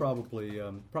do. They're probably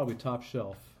top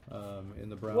shelf in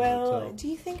the Brown Well, Hotel. do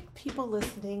you think people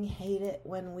listening hate it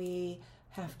when we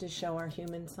have to show our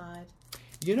human side?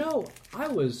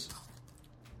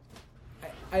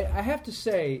 I have to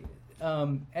say,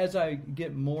 as I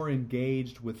get more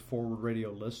engaged with Forward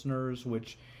Radio listeners,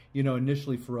 which,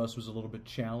 initially for us was a little bit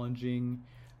challenging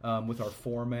with our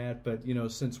format, but,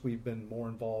 since we've been more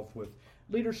involved with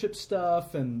leadership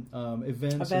stuff and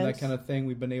events and that kind of thing,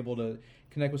 we've been able to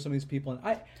connect with some of these people. And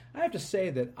I have to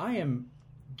say that I am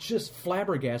just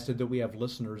flabbergasted that we have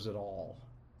listeners at all,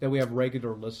 that we have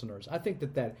regular listeners. I think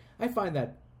that I find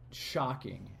that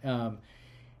shocking.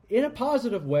 In a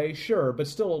positive way, sure, but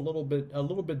still a little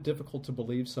bit difficult to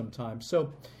believe sometimes.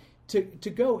 So to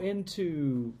go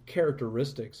into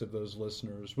characteristics of those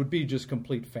listeners would be just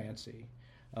complete fancy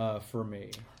for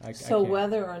me. So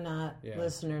whether or not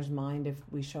listeners mind if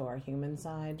we show our human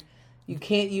side, you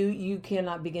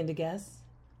cannot begin to guess.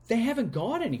 they haven't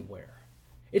gone anywhere.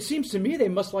 It seems to me they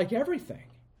must like everything.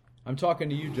 I'm talking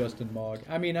to you, Justin Mogg.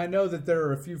 I mean, I know that there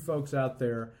are a few folks out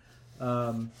there,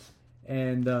 who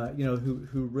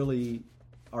really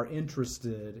are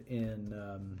interested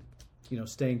in,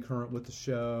 staying current with the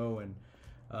show and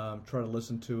try to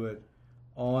listen to it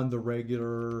on the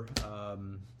regular.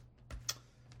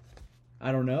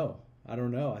 I don't know.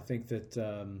 I think that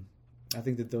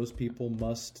those people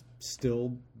must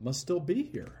still be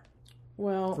here.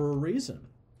 Well, for a reason.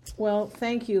 Well,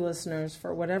 thank you, listeners,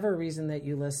 for whatever reason that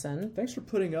you listen. Thanks for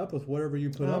putting up with whatever you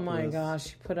put up with. Oh my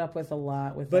gosh, you put up with a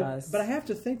lot with but, us. But I have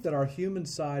to think that our human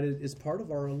side is part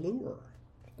of our allure.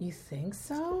 You think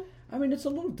so? I mean, it's a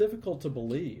little difficult to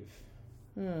believe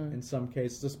in some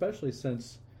cases, especially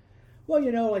since, well,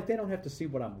 they don't have to see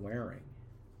what I'm wearing.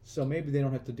 So maybe they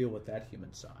don't have to deal with that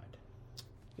human side.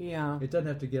 Yeah. It doesn't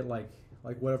have to get like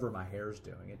whatever my hair's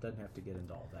doing. It doesn't have to get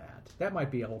into all that. That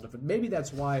might be a whole different. Maybe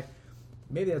that's why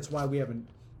we haven't.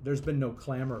 There's been no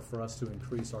clamor for us to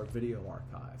increase our video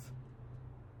archive.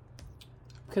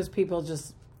 Because people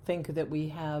just think that we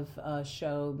have a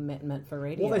show meant for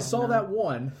radio. Well, they saw that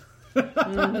one,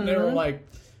 and they were like,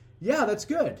 "Yeah, that's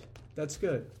good. That's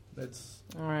good. That's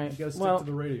all right. You got to stick to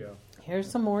the radio." Here's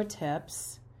some more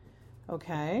tips.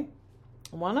 Okay,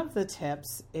 one of the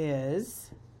tips is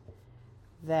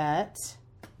that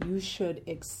you should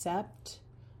accept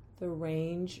the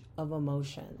range of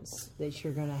emotions that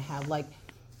you're going to have. Like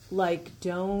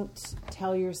don't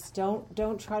try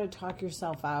to talk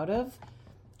yourself out of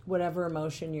whatever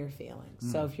emotion you're feeling.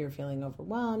 So if you're feeling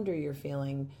overwhelmed or you're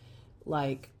feeling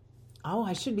like, oh,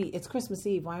 it's Christmas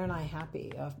Eve, why aren't I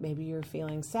happy? Maybe you're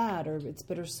feeling sad, or it's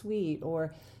bittersweet,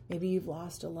 or maybe you've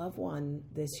lost a loved one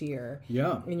this year.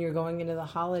 Yeah. And you're going into the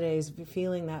holidays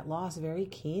feeling that loss very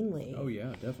keenly. Oh,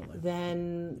 yeah, definitely.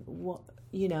 Then,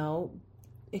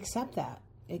 accept that.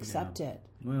 Accept it.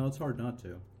 Well, it's hard not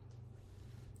to.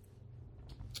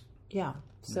 Yeah.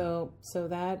 So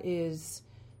that is,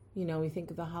 we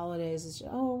think of the holidays as,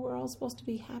 we're all supposed to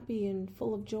be happy and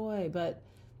full of joy, but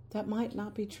that might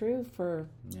not be true for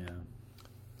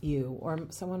you, or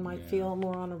someone might feel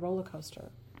more on a roller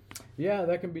coaster. Yeah,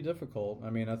 that can be difficult. I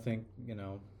mean, I think,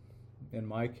 in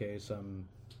my case, I'm,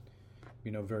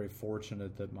 very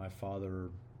fortunate that my father,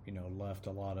 left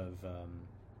a lot of,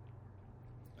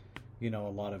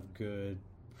 good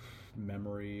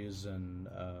memories and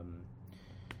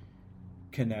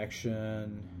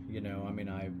connection. I mean,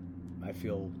 I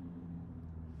feel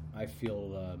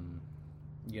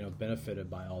benefited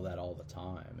by all that all the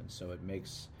time, and so it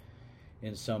makes,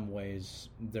 in some ways,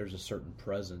 there's a certain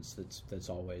presence that's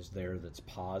always there that's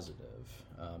positive,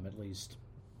 at least,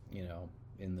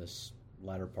 in this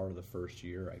latter part of the first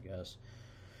year, I guess.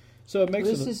 So it makes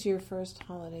this is your first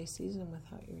holiday season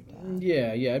without your dad.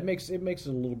 Yeah, it makes it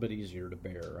a little bit easier to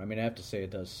bear. I mean, I have to say it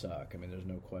does suck. I mean, there's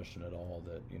no question at all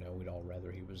that we'd all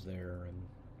rather he was there,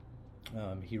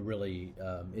 and he really.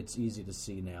 It's easy to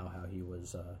see now how he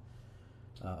was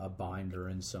a binder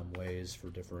in some ways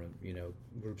for different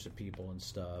groups of people and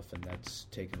stuff, and that's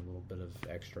taken a little bit of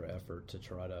extra effort to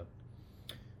try to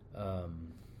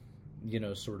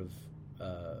sort of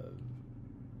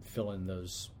fill in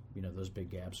those those big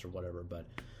gaps or whatever. But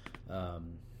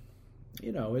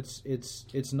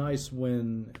it's nice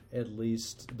when at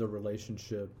least the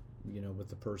relationship with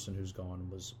the person who's gone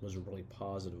was a really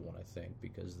positive one, I think,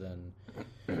 because then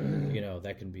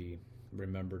that can be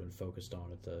remembered and focused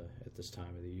on at this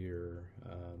time of the year.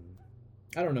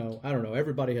 I don't know.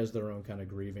 Everybody has their own kind of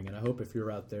grieving, and I hope if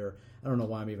you're out there, I don't know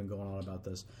why I'm even going on about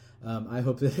this. I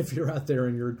hope that if you're out there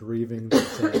and you're grieving,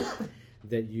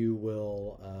 that you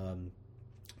will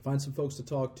find some folks to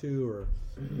talk to, or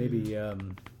maybe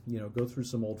go through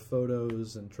some old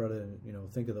photos and try to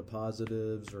think of the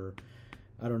positives, or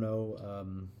I don't know,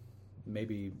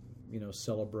 maybe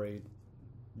celebrate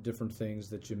different things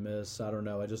that you miss. I don't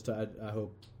know.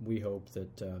 We hope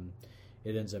that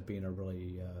it ends up being a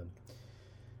really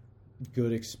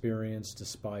good experience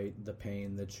despite the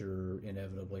pain that you're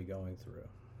inevitably going through.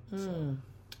 So,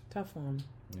 tough one.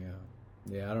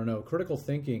 Yeah, I don't know. Critical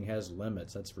thinking has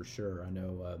limits, that's for sure. I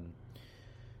know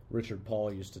Richard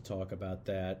Paul used to talk about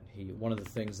that. One of the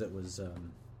things that was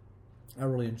I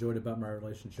really enjoyed about my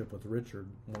relationship with Richard,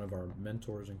 one of our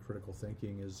mentors in critical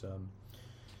thinking, is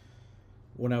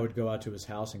when I would go out to his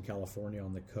house in California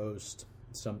on the coast,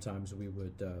 sometimes we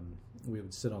would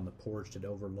sit on the porch that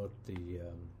overlooked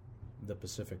the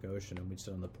Pacific Ocean, and we'd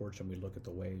sit on the porch and we'd look at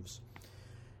the waves.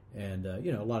 And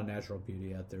a lot of natural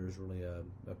beauty out there. Is really a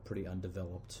pretty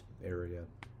undeveloped area.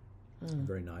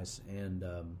 Very nice. And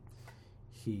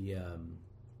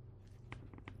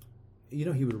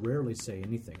he would rarely say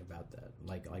anything about that,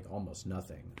 like almost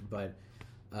nothing. But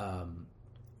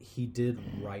he did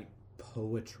write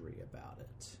poetry about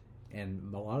it,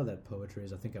 and a lot of that poetry,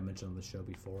 as I think I mentioned on the show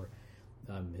before,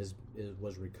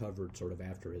 was recovered sort of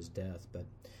after his death. But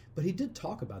he did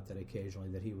talk about that occasionally,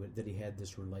 that he had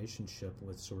this relationship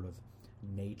with sort of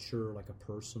nature, like a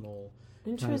personal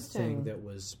kind of thing that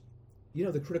was,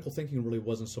 the critical thinking really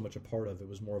wasn't so much a part of it. It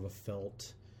was more of a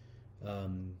felt,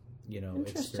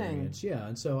 experience. Yeah,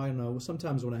 and so I don't know,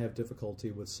 sometimes when I have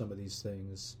difficulty with some of these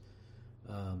things,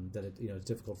 that it's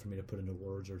difficult for me to put into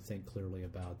words or think clearly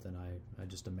about, then I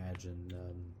just imagine,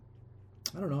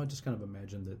 I don't know, I just kind of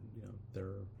imagine that,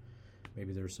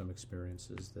 maybe there are some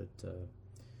experiences that,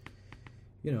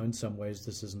 in some ways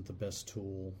this isn't the best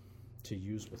tool to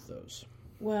use with those.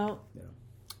 Well,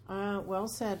 well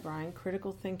said, Brian.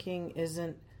 Critical thinking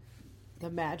isn't the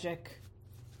magic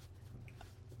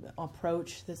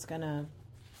approach that's going to,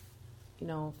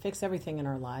 fix everything in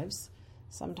our lives.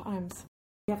 Sometimes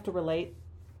we have to relate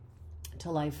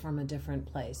to life from a different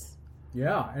place.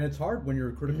 Yeah, and it's hard when you're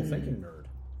a critical thinking nerd.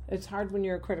 It's hard when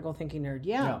you're a critical thinking nerd.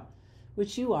 Yeah.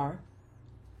 Which you are.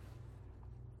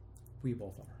 We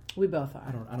both are. We both are.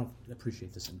 I don't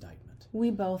appreciate this indictment. We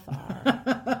both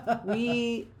are.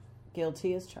 We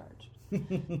guilty as charged.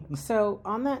 So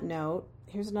on that note,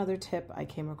 here's another tip I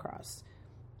came across.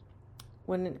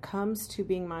 When it comes to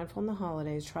being mindful in the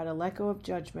holidays, try to let go of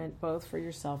judgment both for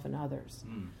yourself and others.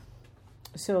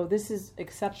 So this is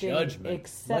accepting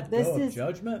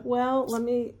judgment. Well,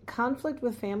 conflict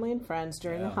with family and friends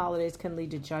during the holidays can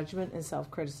lead to judgment and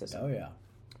self-criticism. Oh yeah.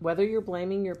 Whether you're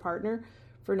blaming your partner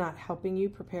for not helping you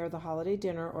prepare the holiday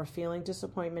dinner or feeling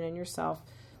disappointment in yourself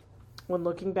when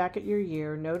looking back at your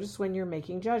year, notice when you're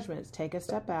making judgments. Take a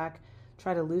step back,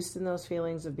 try to loosen those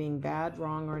feelings of being bad,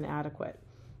 wrong, or inadequate.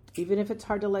 Even if it's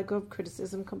hard to let go of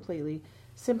criticism completely,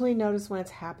 simply notice when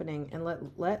it's happening and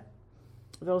let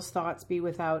those thoughts be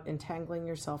without entangling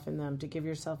yourself in them, to give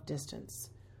yourself distance.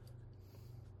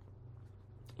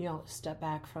 Step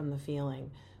back from the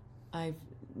feeling. I've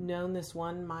known this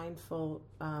one mindful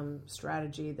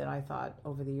strategy that I thought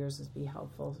over the years has been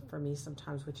helpful for me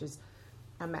sometimes, which is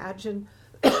imagine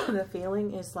the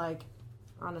feeling is like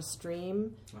on a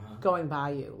stream going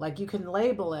by you. Like you can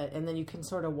label it and then you can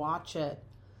sort of watch it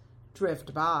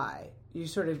drift by. You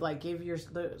sort of like give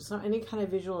any kind of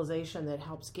visualization that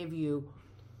helps give you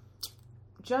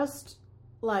just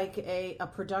like a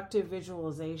productive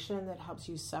visualization that helps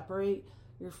you separate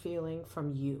your feeling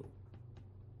from you.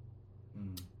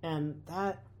 And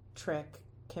that trick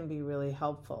can be really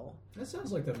helpful. That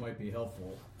sounds like that might be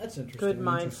helpful. That's interesting. Good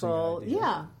mindful,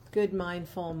 good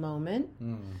mindful moment.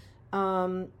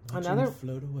 Watch it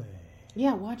float away.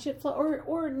 Yeah, watch it float,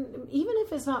 or even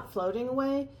if it's not floating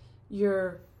away,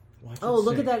 you're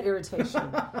look at that irritation.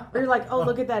 Or you're like,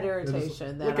 look at that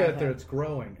irritation. Look at it there, it's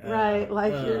growing. Right,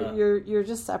 like you're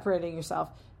just separating yourself.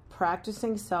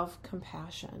 Practicing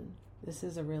self-compassion. This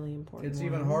is a really important one. It's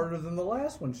even harder than the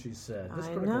last one she said. This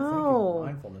critical thinking,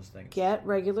 mindfulness thing. Get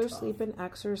regular sleep and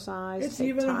exercise. It's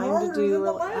even harder than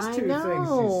the last two things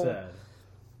she said.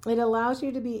 It allows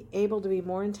you to be able to be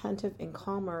more attentive and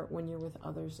calmer when you're with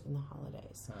others in the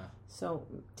holidays. So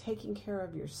taking care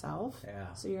of yourself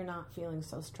so you're not feeling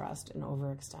so stressed and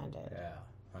overextended.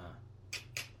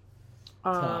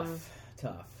 Tough.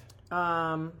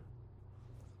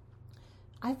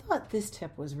 I thought this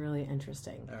tip was really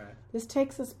interesting. All right. This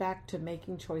takes us back to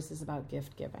making choices about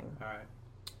gift giving. All right.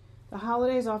 The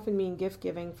holidays often mean gift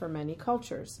giving for many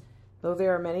cultures, though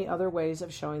there are many other ways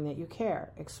of showing that you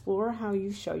care. Explore how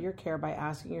you show your care by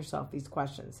asking yourself these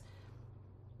questions.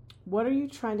 What are you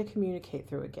trying to communicate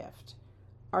through a gift?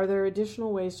 Are there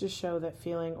additional ways to show that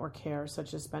feeling or care,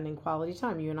 such as spending quality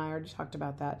time? You and I already talked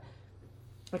about that.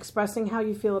 Expressing how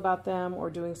you feel about them or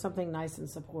doing something nice and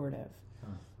supportive.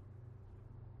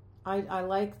 I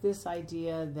like this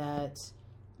idea that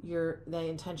the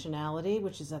intentionality,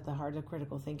 which is at the heart of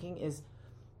critical thinking, is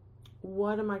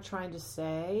what am I trying to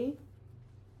say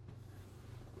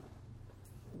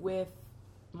with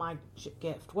my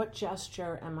gift? What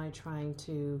gesture am I trying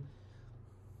to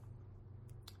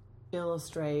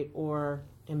illustrate or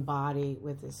embody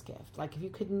with this gift? Like if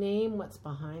you could name what's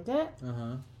behind it,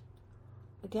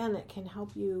 again, it can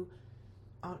help you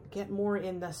get more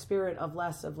in the spirit of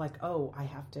less of like, I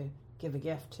have to give a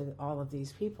gift to all of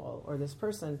these people or this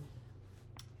person,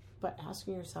 but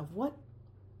asking yourself, what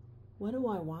do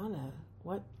I want to,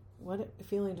 what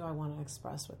feeling do I want to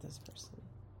express with this person?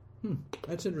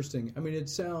 That's interesting. I mean, it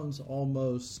sounds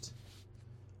almost,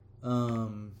 I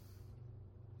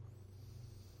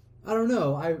don't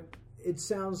know. It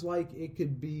sounds like it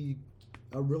could be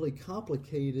a really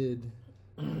complicated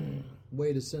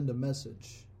way to send a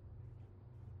message?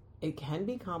 It can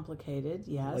be complicated,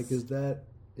 yes. Like,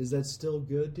 is that still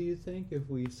good, do you think, if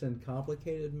we send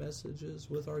complicated messages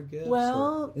with our gifts?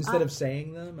 Well, instead of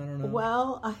saying them, I don't know.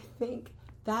 Well, I think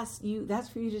that's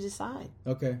for you to decide.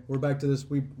 Okay, we're back to this.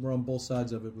 We're on both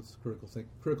sides of it with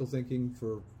critical thinking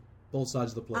for both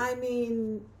sides of the plate. I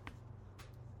mean,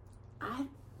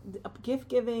 gift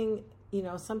giving,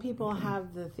 some people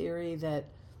have the theory that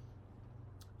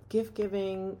gift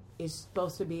giving is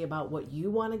supposed to be about what you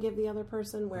want to give the other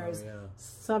person, whereas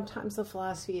sometimes the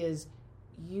philosophy is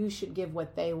you should give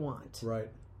what they want. Right.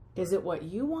 Is it what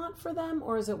you want for them,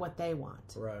 or is it what they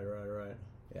want? Right.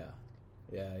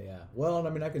 Yeah. Well, I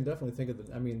mean, I can definitely think of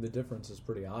the difference is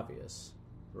pretty obvious,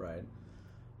 right?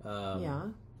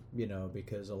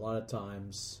 Because a lot of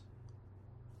times,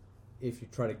 if you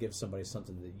try to give somebody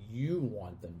something that you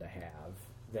want them to have,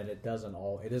 then it isn't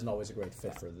always a great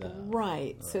fit for them.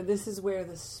 Right. So this is where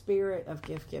the spirit of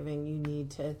gift giving, you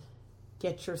need to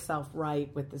get yourself right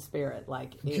with the spirit.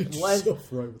 Like it was.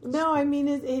 I mean,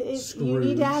 you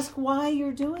need to ask why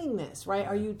you're doing this, right?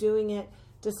 Are you doing it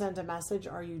to send a message?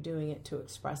 Are you doing it to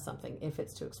express something? If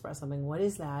it's to express something, what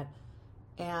is that?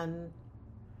 And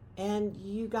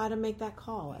you got to make that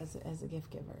call as a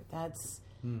gift giver. That's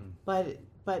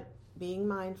but being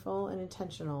mindful and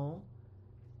intentional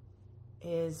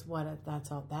is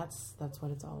that's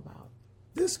what it's all about.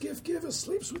 This gift giver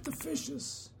sleeps with the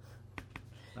fishes.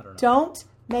 I don't know. Don't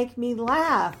make me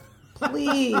laugh,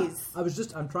 please.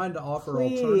 I'm trying to offer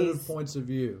alternative points of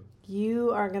view.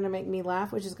 You are going to make me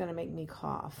laugh, which is going to make me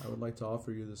cough. I would like to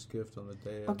offer you this gift on the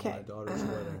day of my daughter's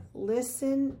wedding.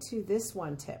 Listen to this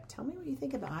one tip. Tell me what you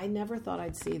think about it. I never thought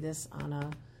I'd see this on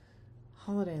a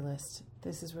holiday list.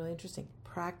 This is really interesting.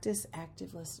 Practice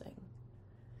active listening.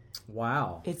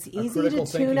 Wow. It's easy to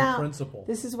tune out. Principle.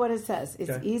 This is what it says.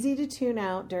 It's easy to tune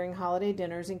out during holiday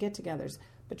dinners and get-togethers,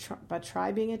 but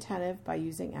try being attentive by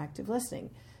using active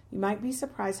listening. You might be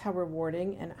surprised how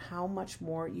rewarding and how much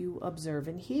more you observe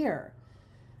and hear.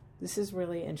 This is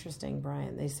really interesting,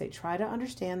 Brian. They say try to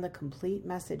understand the complete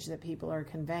message that people are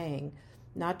conveying,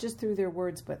 not just through their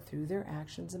words, but through their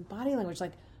actions and body language.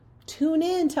 Like, tune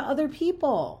in to other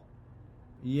people.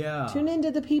 Yeah. Tune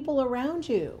into the people around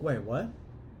you. Wait, what?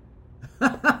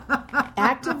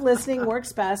 Active listening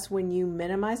works best when you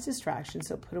minimize distractions.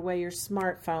 So put away your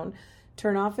smartphone,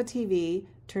 turn off the TV,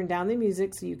 turn down the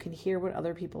music so you can hear what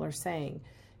other people are saying.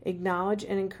 Acknowledge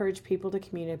and encourage people to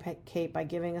communicate by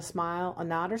giving a smile, a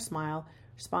nod or smile.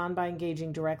 Respond by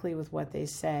engaging directly with what they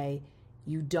say.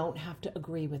 You don't have to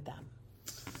agree with them.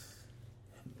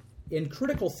 In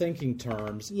critical thinking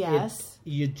terms, yes,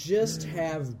 you just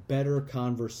have better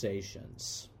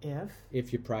conversations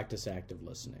if you practice active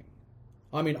listening.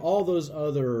 I mean, all those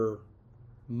other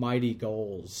mighty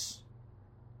goals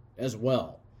as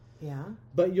well. Yeah.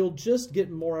 But you'll just get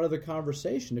more out of the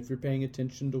conversation if you're paying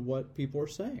attention to what people are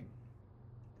saying.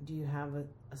 Do you have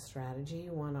a strategy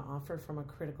you want to offer from a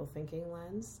critical thinking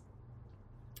lens?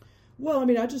 Well, I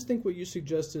mean, I just think what you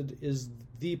suggested is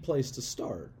the place to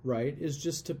start, right? Is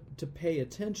just to pay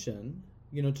attention,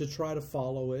 to try to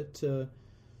follow it, to,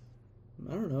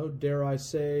 I don't know, dare I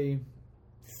say,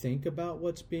 think about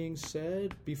what's being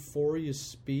said before you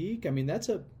speak. I mean, that's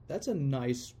a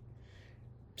nice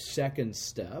second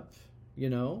step,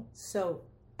 So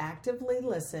actively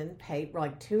listen,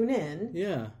 tune in.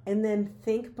 Yeah. And then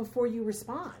think before you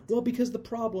respond. Well, because the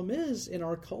problem is in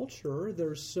our culture,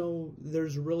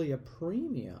 there's really a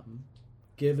premium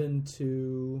given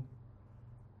to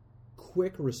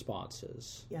quick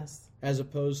responses. Yes. As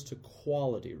opposed to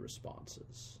quality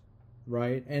responses,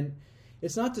 right? And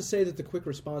it's not to say that the quick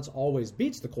response always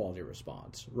beats the quality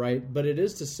response, right? But it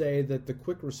is to say that the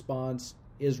quick response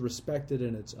is respected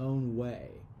in its own way,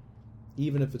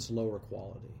 even if it's lower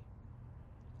quality.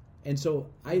 And so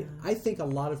I think a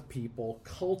lot of people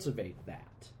cultivate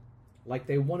that. Like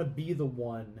they want to be the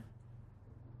one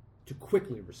to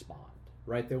quickly respond,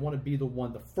 right? They want to be the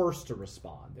one, the first to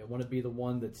respond. They want to be the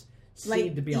one that's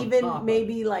seen to be on top of it. Even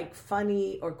maybe like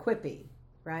funny or quippy,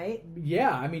 right?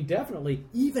 Yeah, I mean, definitely.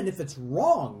 Even if it's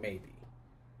wrong, maybe.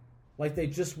 Like they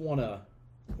just want to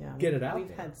get it out there.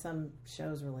 We've had some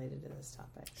shows related to this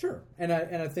topic. Sure. And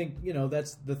I think,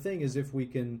 that's the thing is if we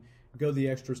can go the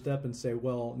extra step and say,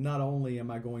 well, not only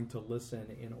am I going to listen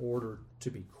in order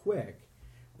to be quick,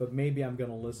 but maybe I'm going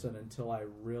to listen until I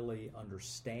really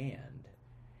understand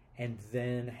and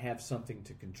then have something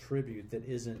to contribute that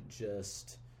isn't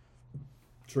just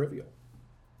trivial.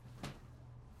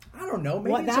 I don't know.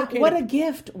 Maybe it's okay. What a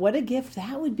gift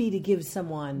that would be to give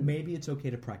someone. Maybe it's okay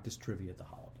to practice trivia at the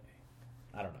holiday.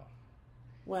 I don't know.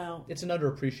 Well, it's an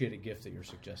underappreciated gift that you're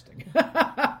suggesting.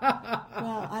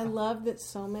 well, I love that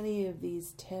so many of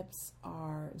these tips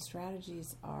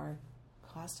strategies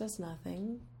cost us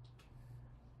nothing,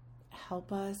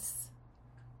 help us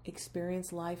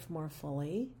experience life more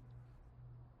fully,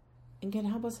 and can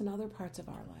help us in other parts of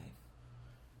our life.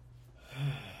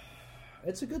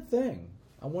 It's a good thing.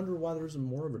 I wonder why there isn't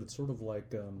more of it. It's sort of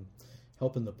like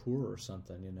helping the poor or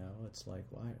something, you know? It's like,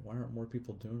 why aren't more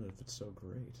people doing it if it's so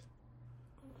great?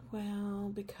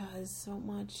 Well, because so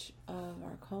much of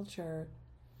our culture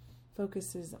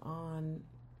focuses on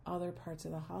other parts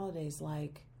of the holidays,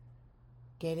 like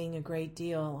getting a great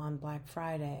deal on Black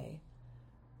Friday,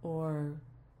 or,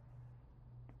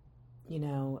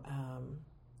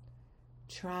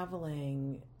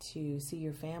 traveling to see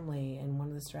your family. And one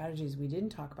of the strategies we didn't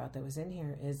talk about that was in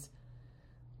here is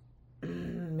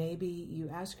maybe you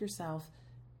ask yourself,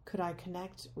 could I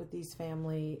connect with these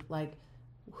family? Like,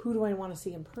 who do I want to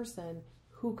see in person?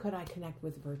 Who could I connect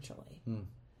with virtually?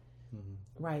 Mm-hmm.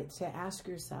 Right. To ask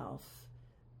yourself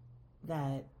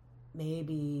that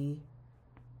maybe,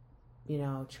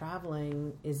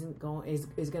 traveling is going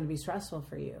to be stressful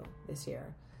for you this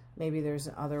year. Maybe there's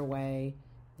another way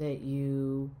that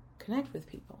you connect with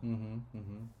people. Mm-hmm.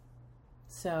 Mm-hmm.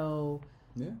 So,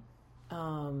 yeah.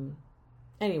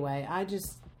 Anyway,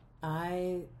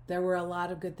 there were a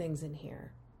lot of good things in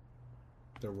here.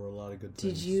 There were a lot of good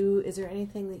things. Is there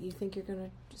anything that you think you're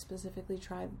going to specifically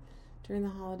try during the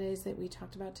holidays that we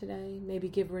talked about today? Maybe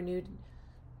give renewed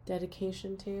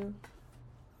dedication to?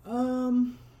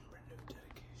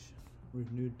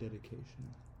 Renewed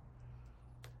dedication.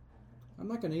 I'm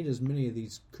not going to eat as many of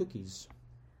these cookies.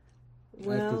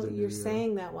 Well, you're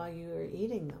saying that while you are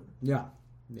eating them. Yeah.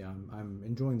 Yeah, I'm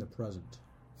enjoying the present.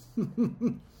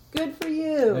 Good for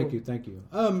you. Thank you.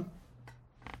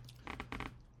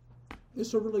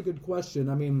 It's a really good question.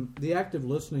 I mean, the active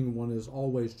listening one is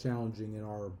always challenging in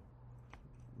our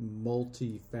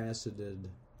multifaceted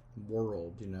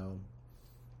world,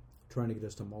 trying to get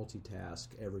us to multitask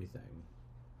everything.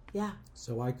 Yeah.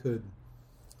 So I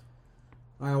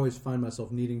always find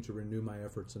myself needing to renew my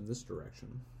efforts in this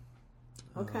direction.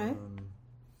 Okay.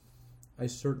 I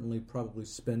certainly probably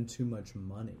spend too much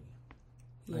money.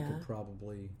 Yeah. I could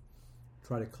probably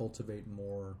try to cultivate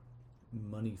more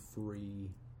money-free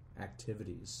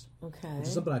activities. Okay. Which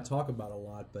is something I talk about a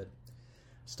lot, but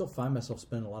I still find myself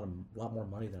spending a lot more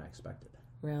money than I expected.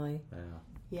 Really? Yeah.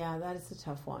 Yeah, that is a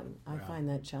tough one. I find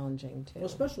that challenging too. Well,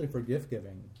 especially for gift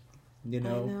giving. I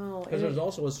know. Because there's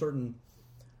also a certain...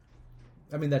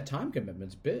 I mean, that time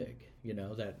commitment's big,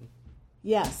 that...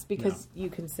 Yes, because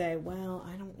you can say, well,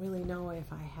 I don't really know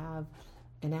if I have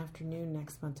an afternoon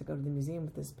next month to go to the museum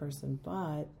with this person,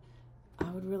 but I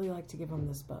would really like to give them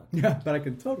this book. Yeah, but I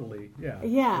can totally,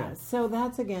 Yeah, so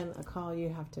that's, again, a call you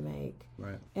have to make.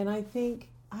 Right. And I think,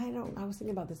 I was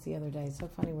thinking about this the other day. It's so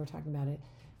funny we're talking about it.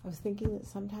 I was thinking that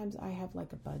sometimes I have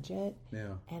like a budget,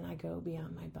 and I go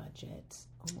beyond my budget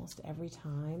almost every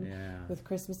time with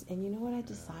Christmas. And you know what I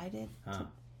decided?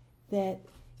 That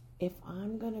if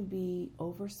I'm going to be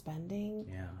overspending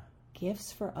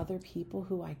gifts for other people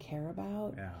who I care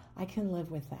about, I can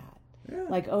live with that. Yeah.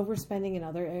 Like overspending in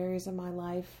other areas of my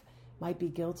life might be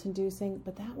guilt-inducing,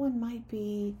 but that one might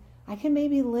be, I can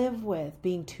maybe live with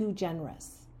being too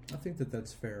generous. I think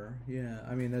that's fair. Yeah,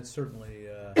 I mean that certainly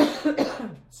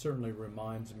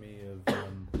reminds me of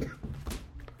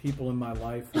people in my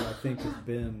life who I think have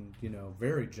been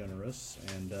very generous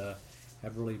and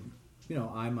have really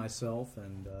I myself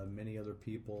and many other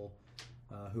people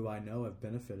who I know have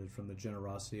benefited from the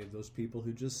generosity of those people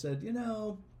who just said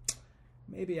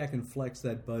maybe I can flex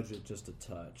that budget just a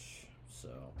touch. So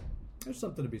there's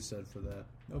something to be said for that.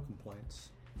 No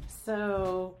complaints.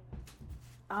 So.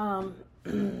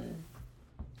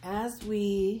 As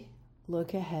we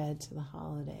look ahead to the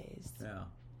holidays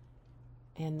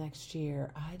and next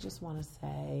year, I just want to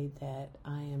say that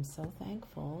I am so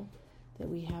thankful that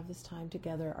we have this time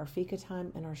together, our Fika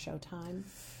time and our show time,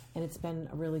 and it's been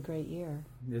a really great year.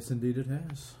 Yes, indeed it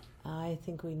has. I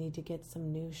think we need to get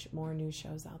some more new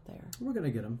shows out there. We're going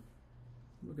to get them.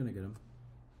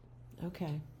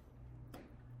 Okay.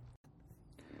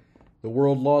 The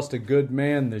world lost a good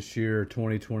man this year,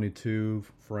 2022,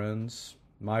 friends.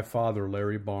 My father,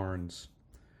 Larry Barnes.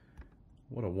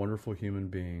 What a wonderful human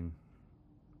being.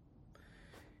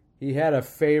 He had a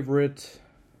favorite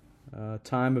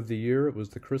time of the year. It was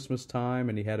the Christmas time,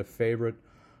 and he had a favorite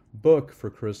book for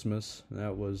Christmas.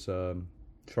 That was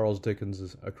Charles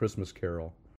Dickens' A Christmas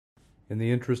Carol. In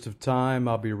the interest of time,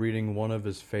 I'll be reading one of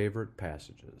his favorite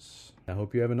passages. I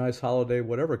hope you have a nice holiday,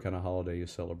 whatever kind of holiday you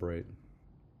celebrate.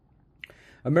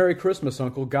 "A Merry Christmas,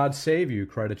 Uncle. God save you,"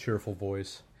 cried a cheerful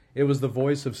voice. It was the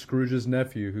voice of Scrooge's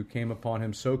nephew, who came upon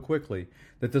him so quickly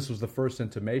that this was the first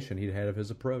intimation he'd had of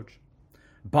his approach.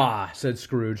 "Bah!" said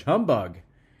Scrooge. "Humbug!"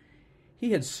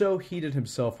 He had so heated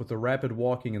himself with the rapid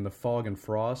walking in the fog and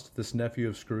frost, this nephew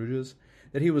of Scrooge's,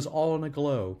 that he was all in a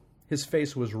glow. His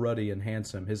face was ruddy and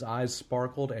handsome, his eyes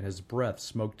sparkled, and his breath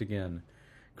smoked again.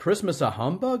 "Christmas a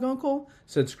humbug, Uncle?"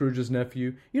 said Scrooge's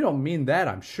nephew. "You don't mean that,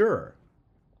 I'm sure."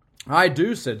 "I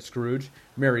do," said Scrooge.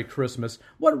 "Merry Christmas.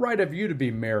 What right have you to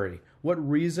be merry? What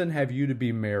reason have you to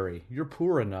be merry? You're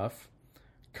poor enough."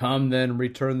 "Come, then,"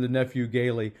 returned the nephew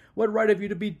gaily. "What right have you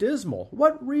to be dismal?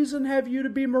 What reason have you to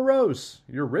be morose?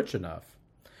 You're rich enough."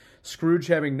 Scrooge,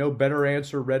 having no better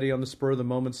answer ready on the spur of the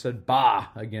moment, said "Bah!"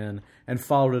 again, and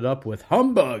followed it up with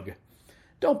 "Humbug!"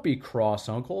 "Don't be cross,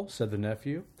 Uncle," said the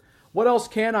nephew. "What else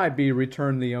can I be,"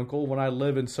 returned the uncle, "when I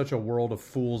live in such a world of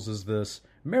fools as this?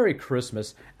 Merry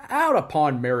Christmas! Out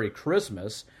upon Merry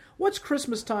Christmas! What's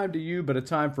Christmas time to you but a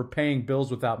time for paying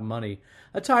bills without money,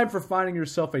 a time for finding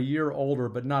yourself a year older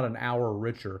but not an hour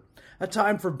richer, a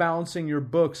time for balancing your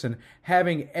books and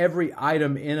having every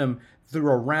item in 'em through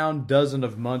a round dozen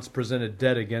of months presented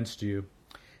dead against you?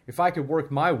 If I could work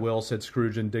my will," said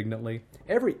Scrooge indignantly,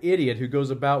 "every idiot who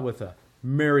goes about with a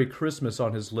Merry Christmas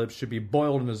on his lips should be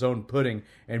boiled in his own pudding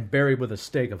and buried with a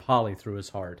stake of holly through his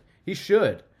heart. He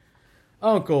should."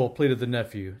 "Uncle," pleaded the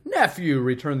nephew. "Nephew,"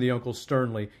 returned the uncle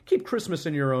sternly, "keep Christmas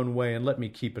in your own way and let me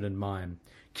keep it in mine."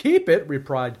 "Keep it?"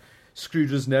 replied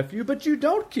Scrooge's nephew, "but you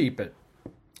don't keep it."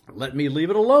 "Let me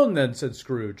leave it alone then," said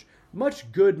Scrooge.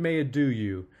 "Much good may it do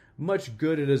you. Much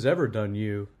good it has ever done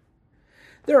you."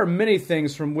 "There are many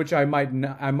things from which I might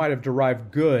have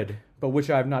derived good, but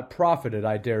which I have not profited,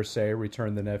 I dare say,"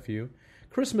 returned the nephew.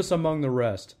 "Christmas among the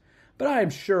rest. But I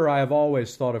am sure I have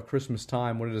always thought of Christmas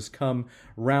time when it has come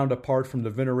round apart from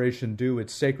the veneration due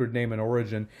its sacred name and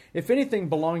origin, if anything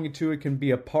belonging to it can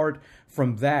be apart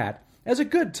from that, as a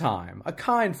good time, a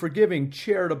kind, forgiving,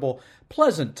 charitable,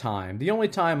 pleasant time, the only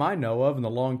time I know of in the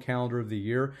long calendar of the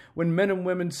year, when men and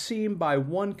women seem by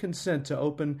one consent to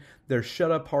open their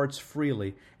shut-up hearts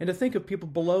freely, and to think of people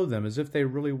below them as if they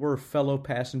really were fellow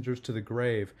passengers to the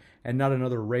grave, and not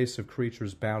another race of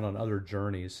creatures bound on other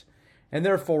journeys. And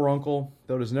therefore, Uncle,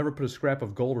 though it has never put a scrap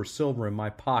of gold or silver in my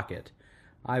pocket,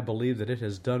 I believe that it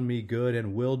has done me good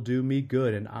and will do me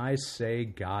good, and I say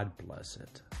God bless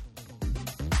it."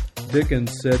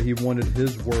 Dickens said he wanted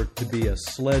his work to be a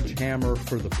sledgehammer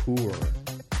for the poor.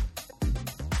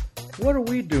 What are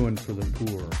we doing for the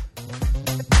poor?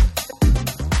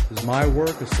 Is my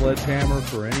work a sledgehammer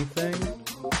for anything?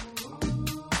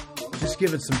 Just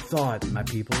give it some thought, my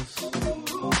peoples.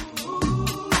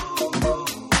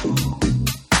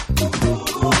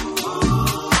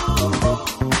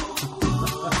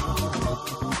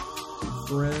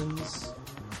 Friends,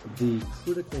 the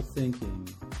critical thinking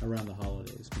around the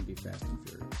holidays can be fast and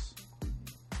furious.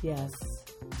 Yes.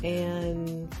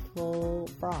 And full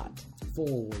fraught.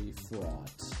 Fully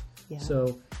fraught. Yeah.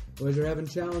 So, as you're having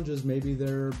challenges, maybe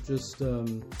they're just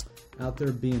out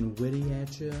there being witty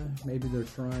at you. Maybe they're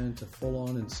trying to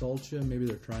full-on insult you. Maybe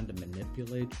they're trying to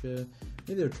manipulate you.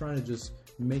 Maybe they're trying to just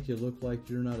make you look like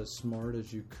you're not as smart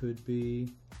as you could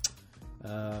be.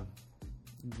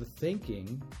 The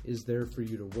thinking is there for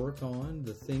you to work on.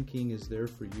 The thinking is there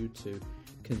for you to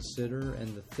consider.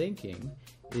 And the thinking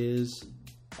is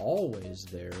always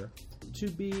there to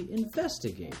be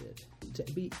investigated, to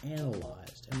be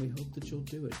analyzed. And we hope that you'll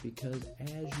do it because,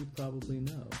 as you probably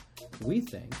know, we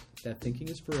think that thinking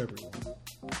is for everyone.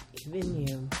 Even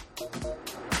you.